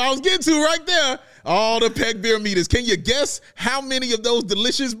 That's what I was getting to right there. All the Peg Beer meters. Can you guess how many of those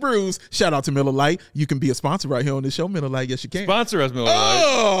delicious brews? Shout out to Miller Lite. You can be a sponsor right here on this show, Miller Lite. Yes, you can. Sponsor us, Miller Lite.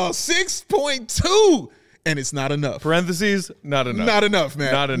 Oh, 6.2. And it's not enough. Parentheses, not enough. Not enough,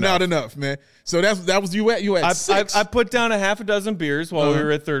 man. Not enough, man. So that was you at 6. I put down a half a dozen beers while we were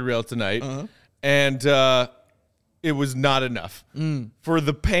at Third Rail tonight, and it was not enough. For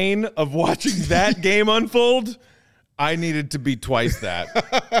the pain of watching that game unfold, I needed to be twice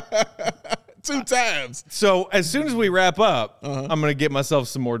that. 2 times. So as soon as we wrap up, I'm going to get myself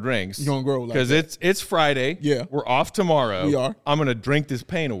some more drinks. You're going to grow like that. Because it's Friday. Yeah. We're off tomorrow. We are. I'm going to drink this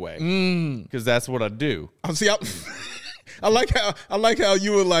pain away. Because that's what I do. I like how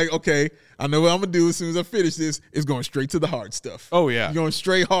you were like, okay, I know what I'm going to do as soon as I finish this. It's going straight to the hard stuff. Oh, yeah. You're going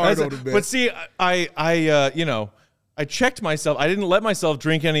straight hard on the bed. But see, I checked myself. I didn't let myself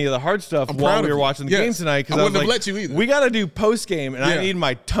drink any of the hard stuff while we were watching the game tonight. I wouldn't have let you either. We got to do post game, and I need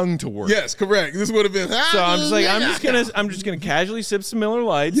my tongue to work. Yes, correct. This would have been. So I'm just like, I'm just gonna casually sip some Miller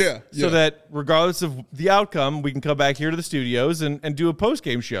Lights. So that regardless of the outcome, we can come back here to the studios and do a post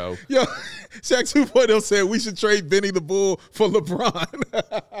game show. Yo, Shaq 2.0 said we should trade Benny the Bull for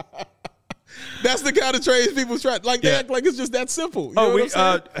LeBron. That's the kind of trades people try. Like, they act like it's just that simple. You know what I'm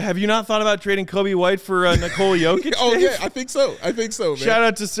saying? Have you not thought about trading Kobe White for Nikola Jokic? Oh, Dave? Yeah, I think so, man. Shout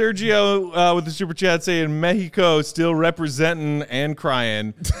out to Sergio with the super chat saying, Mexico still representing and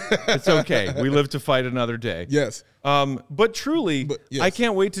crying. It's okay. We live to fight another day. Yes. But truly, I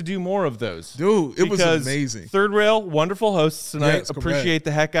can't wait to do more of those. Dude, it was amazing. Third Rail, wonderful hosts tonight. Yes, appreciate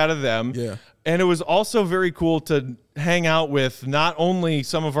the heck out of them. Yeah. And it was also very cool to hang out with not only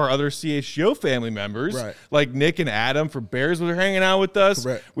some of our other CHGO family members, like Nick and Adam from Bears were hanging out with us.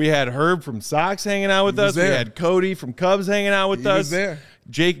 Correct. We had Herb from Sox hanging out with us. We had Cody from Cubs hanging out with us. Was there.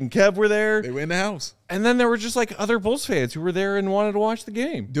 Jake and Kev were there. They were in the house. And then there were just like other Bulls fans who were there and wanted to watch the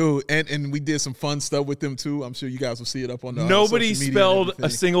game. Dude, and we did some fun stuff with them too. I'm sure you guys will see it up on the Nobody social media spelled a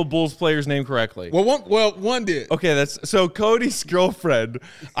single Bulls player's name correctly. Well, one did. Okay, so Cody's girlfriend,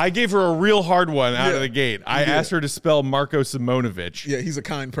 I gave her a real hard one out of the gate. I asked her to spell Marko Simonovic. Yeah, he's a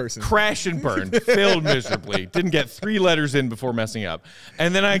kind person. Crash and burn. Failed miserably. Didn't get 3 letters in before messing up.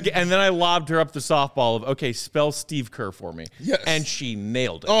 And then I lobbed her up the softball of, okay, spell Steve Kerr for me. Yes. And she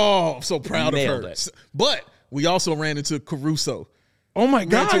nailed it. Oh, I'm so proud of her. It. But we also ran into Caruso. Oh my ran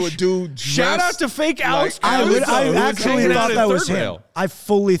gosh! to a dude. Shout out to fake Alex. I actually hanging out thought at that was Third him. Rail. I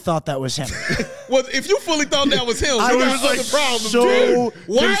fully thought that was him. Well, if you fully thought that was him, I so was there's like other problems. so Dude,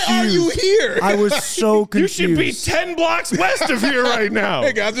 why are you confused. here? I was so You confused. should be 10 blocks west of here right now.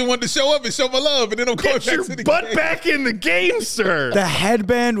 Hey guys, I just wanted to show up and show my love, and then I'm going Get back your to the butt game. back in the game, sir. The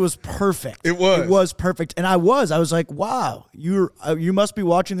headband was perfect. It was. It was perfect, and I was like, "Wow, you must be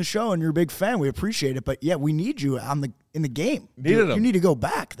watching the show and you're a big fan. We appreciate it, but yeah, we need you in the game. Needed You him. need to go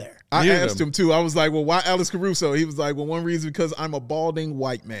back there." I Needed asked him too. I was like, well, why Alex Caruso? He was like, well, one reason because I'm a balding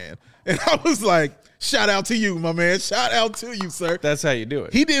white man. And I was like, shout out to you, my man. Shout out to you, sir. That's how you do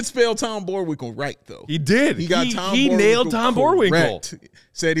it. He did spell Tom Boerwinkle right, though. He did. He got Tom He Boerwinkle nailed Tom Boerwinkle. correct.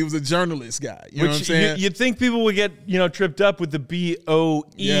 Said he was a journalist guy. You know what I'm Which saying? you'd think people would get, tripped up with the BOER.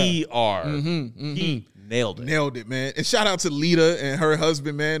 Mm-hmm, He nailed it. Nailed it, man. And shout out to Lita and her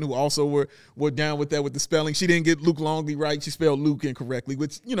husband, man, who also were down with that with the spelling. She didn't get Luke Longley right. She spelled Luke incorrectly,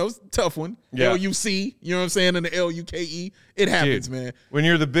 which, it's a tough one. Yeah. L-U-C, you know what I'm saying, and the L-U-K-E. It happens, Dude, man. when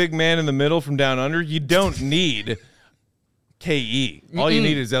you're the big man in the middle from down under, you don't need K-E. All you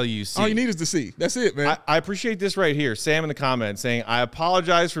need is L-U-C. All you need is the C. That's it, man. I appreciate this right here. Sam in the comments saying, I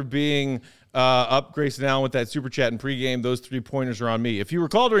apologize for being up Grayson Allen with that super chat in pregame. Those 3 pointers are on me. If you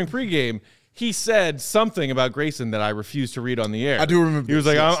recall during pregame, he said something about Grayson that I refused to read on the air. I do remember He was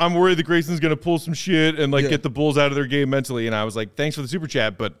this, like, yes. I'm worried that Grayson's going to pull some shit and Yeah. get the Bulls out of their game mentally. And I was like, thanks for the super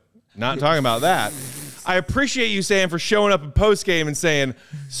chat, but not talking about that. I appreciate you, Sam, for showing up in postgame and saying,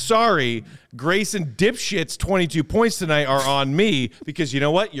 sorry, Grayson dipshit's 22 points tonight are on me, because you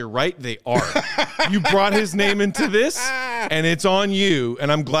know what? You're right, they are. You brought his name into this, and it's on you,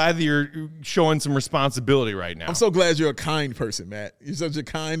 and I'm glad that you're showing some responsibility right now. I'm so glad you're a kind person, Matt. You're such a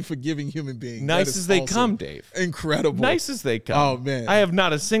kind, forgiving human being. Nice That is as they awesome. come, Dave. Incredible. Nice as they come. Oh, man. I have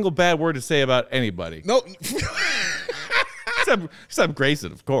not a single bad word to say about anybody. No. Except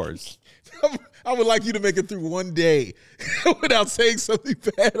Grayson, of course. I would like you to make it through one day without saying something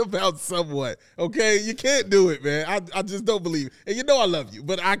bad about someone. Okay? You can't do it, man. I just don't believe it. And I love you,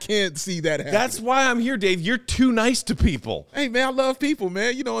 but I can't see that happen. That's why I'm here, Dave. You're too nice to people. Hey, man, I love people,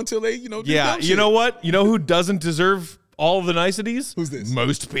 man. Until they, do Yeah, dumb you shit. know what? You know who doesn't deserve all of the niceties? Who's this?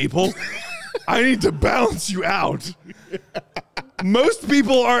 Most people. I need to balance you out. Most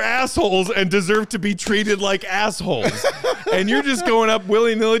people are assholes and deserve to be treated like assholes. And you're just going up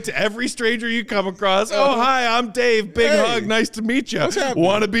willy-nilly to every stranger you come across. Oh, hi, I'm Dave. Big Hey. hug. Nice to meet you. What's happening?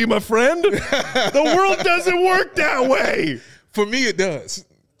 Want to be my friend? The world doesn't work that way. For me, it does.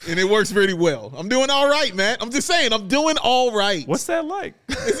 And it works really well. I'm doing all right, Matt. I'm just saying, I'm doing all right. What's that like?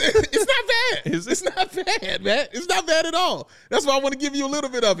 It's not bad. Is it? It's not bad, man. It's not bad at all. That's why I want to give you a little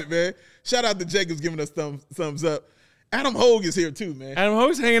bit of it, man. Shout out to Jacobs giving us thumbs up. Adam Hogue is here too, man. Adam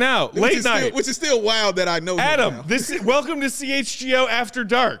Hogue's hanging out. Late night. Which is still wild that I know him Adam, now. welcome to CHGO After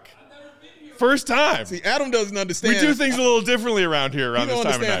Dark. First time. See, Adam doesn't understand. We do things a little differently around here around You this don't time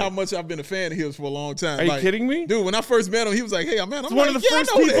of understand night. how much I've been a fan of his for a long time. Are you kidding me? Dude, when I first met him, he was like, hey, man, I'm It's one of the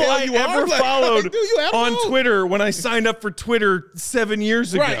first people I ever followed on Twitter when I signed up for Twitter 7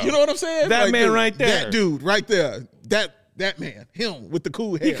 years ago. Right, you know what I'm saying? That Like, man dude, right there. That dude right there. That man. Him with the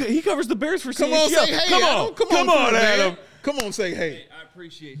cool hair. He covers the Bears for CHGO. Come on, say hey, Come Adam. on, Come on, man. Adam. Come on, say hey. I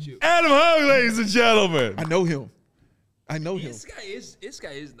appreciate you. Adam Hogue, ladies and gentlemen. I know him. This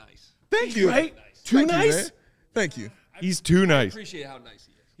guy is nice. Thank you. Right? Too Thank you, nice? man. Thank you. He's too I nice. appreciate how nice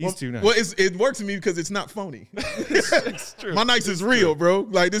he is. He's too nice. Well, it works for me because it's not phony. It's true. My nice is real, bro.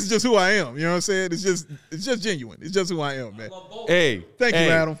 Like, this is just who I am. You know what I'm saying? It's just genuine. It's just who I am, man. Hey. Thank you,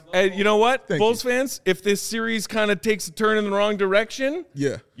 Adam. And you know what, Thank Bulls fans? If this series kind of takes a turn in the wrong direction,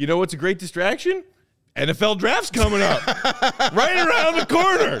 Yeah. you know what's a great distraction? NFL draft's coming up right around the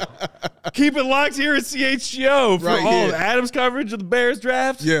corner. Keep it locked here at CHGO for Right all here. of Adam's coverage of the Bears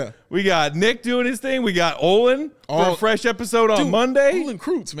draft. Yeah. We got Nick doing his thing. We got Olin for a fresh episode on Monday. Olin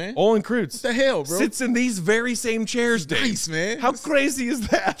Kreutz, man. Olin Kreutz. What the hell, bro? Sits in these very same chairs, Dave. Nice, man. How crazy is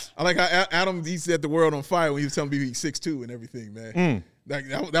that? I like how Adam, he set the world on fire when he was telling me he's 6'2" and everything, man. Like,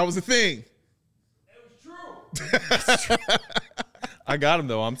 that was a thing. I got him,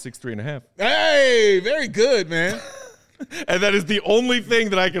 though. I'm 6'3.5". Hey, very good, man. And that is the only thing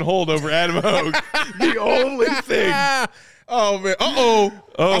that I can hold over Adam Hogue. The only thing. Oh, man. Uh-oh.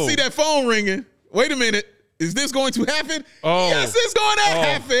 Oh. I see that phone ringing. Wait a minute. Is this going to happen? Oh. Yes, it's going to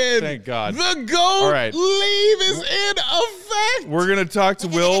happen. Thank God. The GOAT All right. leave is in effect. We're going to talk to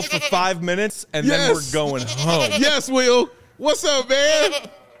Will for 5 minutes, and then we're Yes. going home. Yes, Will. What's up, man?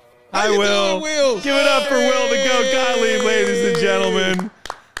 Hi, you Will. doing, Will? Give it up for Will the GOAT Gottlieb, ladies and gentlemen.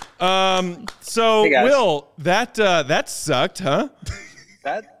 So, Hey, guys. Will, that sucked, huh?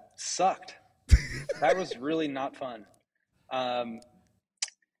 That sucked. That was really not fun.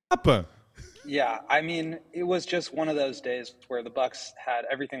 Happened? Yeah, I mean, it was just one of those days where the Bucks had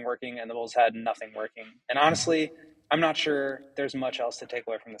everything working and the Bulls had nothing working. And honestly, I'm not sure there's much else to take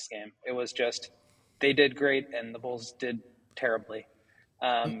away from this game. It was just they did great and the Bulls did terribly.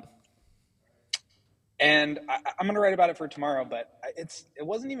 And I'm going to write about it for tomorrow, but it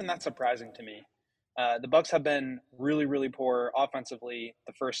wasn't even that surprising to me. The Bucks have been really, really poor offensively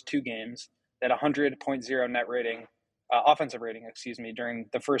the first two games. They had 100.0 net rating, offensive rating, during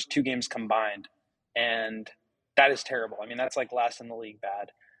the first two games combined. And that is terrible. I mean, that's like last in the league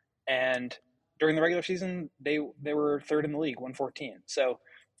bad. And during the regular season, they were third in the league, 114. So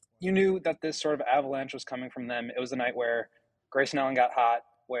you knew that this sort of avalanche was coming from them. It was a night where Grayson Allen got hot,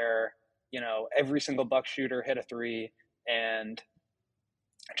 where every single Buck shooter hit a three, and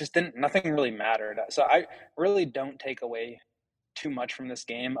just nothing really mattered. So I really don't take away too much from this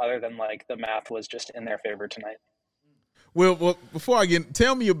game other than like the math was just in their favor tonight. Well, before I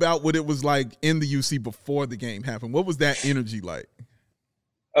tell me about what it was like in the UC before the game happened. What was that energy like?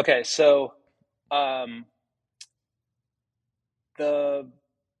 Okay, so the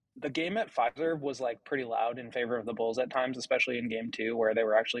game at Pfizer was like pretty loud in favor of the Bulls at times, especially in game 2 where they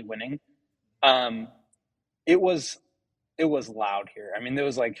were actually winning. It was loud here. I mean, there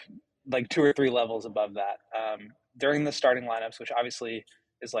was like 2 or 3 levels above that. During the starting lineups, which obviously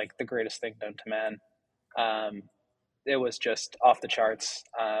is like the greatest thing known to man. It was just off the charts.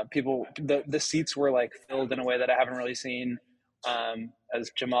 The seats were like filled in a way that I haven't really seen.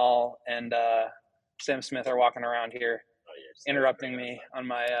 As Jamal and Sam Smith are walking around here, interrupting me on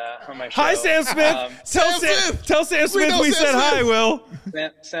my show. Hi, Sam Smith. Tell Sam Smith we said hi, Will.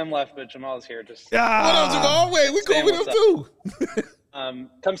 Sam left, but Jamal's here. Just what up, Jamal? Wait, we cool with him too.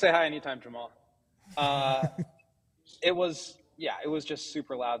 Come say hi anytime, Jamal. It was just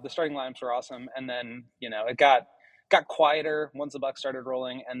super loud. The starting lineups were awesome, and then it got quieter once the Bucks started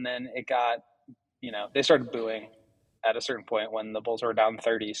rolling, and then it got they started booing at a certain point when the Bulls were down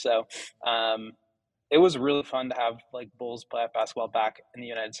 30. So it was really fun to have like Bulls playoff basketball back in the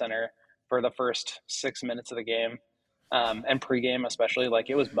United Center for the first 6 minutes of the game, and pregame especially. Like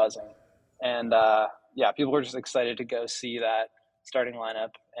it was buzzing, and people were just excited to go see that starting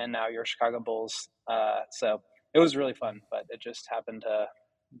lineup and now your Chicago Bulls. So it was really fun, but it just happened to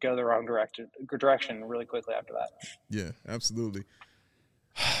go the wrong direction really quickly after that. Yeah, absolutely.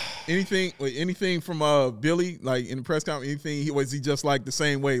 Anything from Billy, like in the press conference? Was he just like the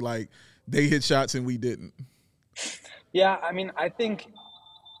same way, like they hit shots and we didn't? Yeah, I mean, I think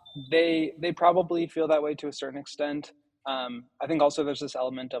they probably feel that way to a certain extent. I think also there's this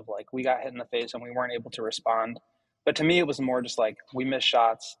element of like we got hit in the face and we weren't able to respond. But to me, it was more just like we missed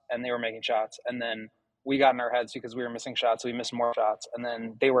shots and they were making shots, and then we got in our heads because we were missing shots, so we missed more shots, and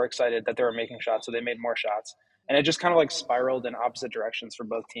then they were excited that they were making shots, so they made more shots. And it just kind of like spiraled in opposite directions for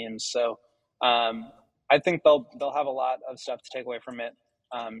both teams. So I think they'll have a lot of stuff to take away from it.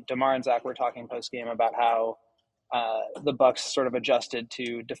 DeMar and Zach were talking post game about how the Bucks sort of adjusted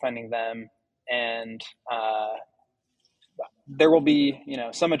to defending them, and there will be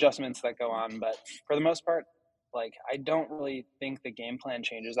some adjustments that go on, but for the most part, like I don't really think the game plan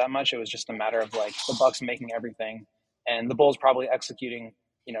changes that much. It was just a matter of like the Bucks making everything, and the Bulls probably executing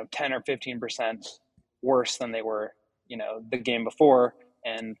 10 or 15% worse than they were the game before,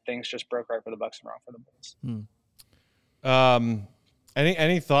 and things just broke right for the Bucks and wrong for the Bulls.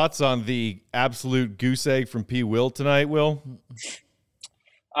 Any thoughts on the absolute goose egg from P. Will tonight, Will?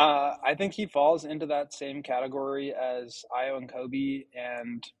 I think he falls into that same category as Io and Kobe,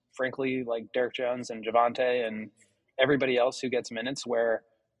 and frankly, like Derek Jones and Javante and everybody else who gets minutes, where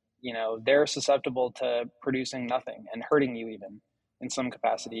they're susceptible to producing nothing and hurting you even in some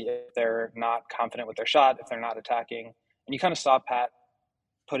capacity if they're not confident with their shot, if they're not attacking. And you kind of saw Pat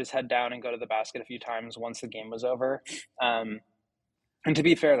put his head down and go to the basket a few times once the game was over. And to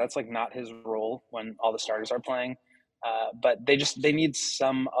be fair, that's like not his role when all the starters are playing. But they need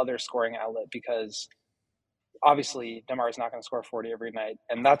some other scoring outlet, because obviously DeMar is not going to score 40 every night.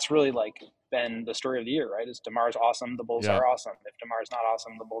 And that's really like been the story of the year, right? Is DeMar's awesome, the Bulls are awesome. If DeMar's not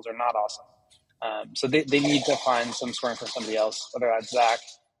awesome, the Bulls are not awesome. So they need to find some scoring from somebody else, whether that's Zach,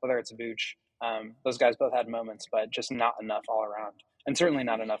 whether it's Vooch. Those guys both had moments, but just not enough all around. And certainly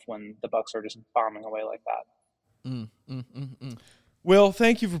not enough when the Bucks are just bombing away like that. Will,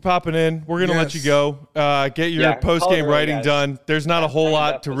 thank you for popping in. We're going to let you go. Get your post-game writing done. There's not a whole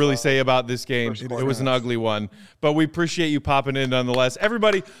lot to really say about this game. It was an ugly one. But we appreciate you popping in nonetheless.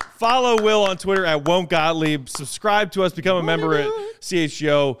 Everybody, follow Will on Twitter at Won't Gottlieb. Subscribe to us. Become a member at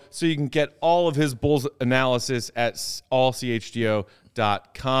CHGO so you can get all of his Bulls analysis at allchgo.com.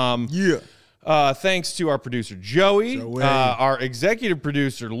 Yeah. Thanks to our producer, Joey. Our executive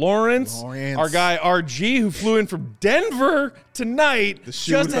producer, Lawrence. Our guy, RG, who flew in from Denver tonight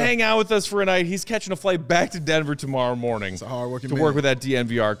just to hang out with us for a night. He's catching a flight back to Denver tomorrow morning to work with that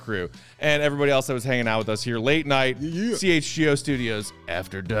DNVR crew. And everybody else that was hanging out with us here late night, CHGO Studios,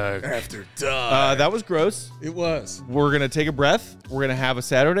 After Dark. That was gross. It was. We're going to take a breath. We're going to have a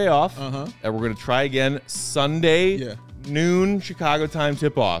Saturday off. And we're going to try again Sunday, noon, Chicago time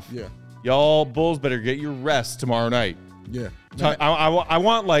tip-off. Yeah. Y'all Bulls better get your rest tomorrow night. Yeah. I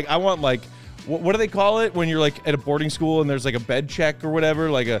want what do they call it when you're like at a boarding school and there's like a bed check or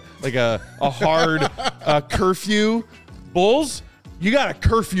whatever, like a hard curfew. Bulls, you got a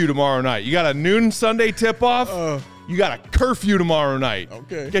curfew tomorrow night. You got a noon Sunday tip off. You got a curfew tomorrow night.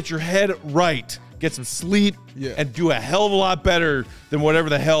 Okay. Get your head right. Get some sleep and do a hell of a lot better than whatever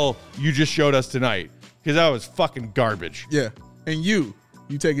the hell you just showed us tonight. Because that was fucking garbage. Yeah. And you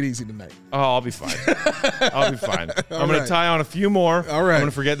take it easy tonight. Oh, I'll be fine. I'm going to tie on a few more. All right. I'm going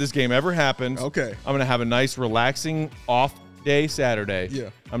to forget this game ever happened. Okay. I'm going to have a nice, relaxing off day Saturday. Yeah.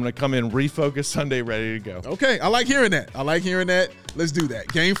 I'm going to come in, refocus Sunday, ready to go. Okay. I like hearing that. Let's do that.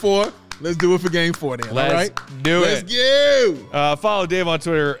 Game 4. Let's do it for game 4 then. Let's all right? Let's go. Follow Dave on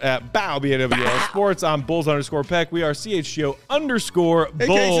Twitter at BowBNWL Sports. I'm Bulls_Peck. We are CHGO_Bulls.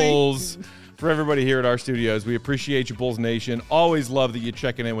 For everybody here at our studios, we appreciate you, Bulls Nation. Always love that you're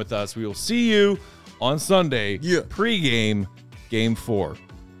checking in with us. We will see you on Sunday, pregame, Game 4.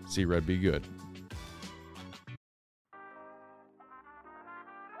 See Red be good.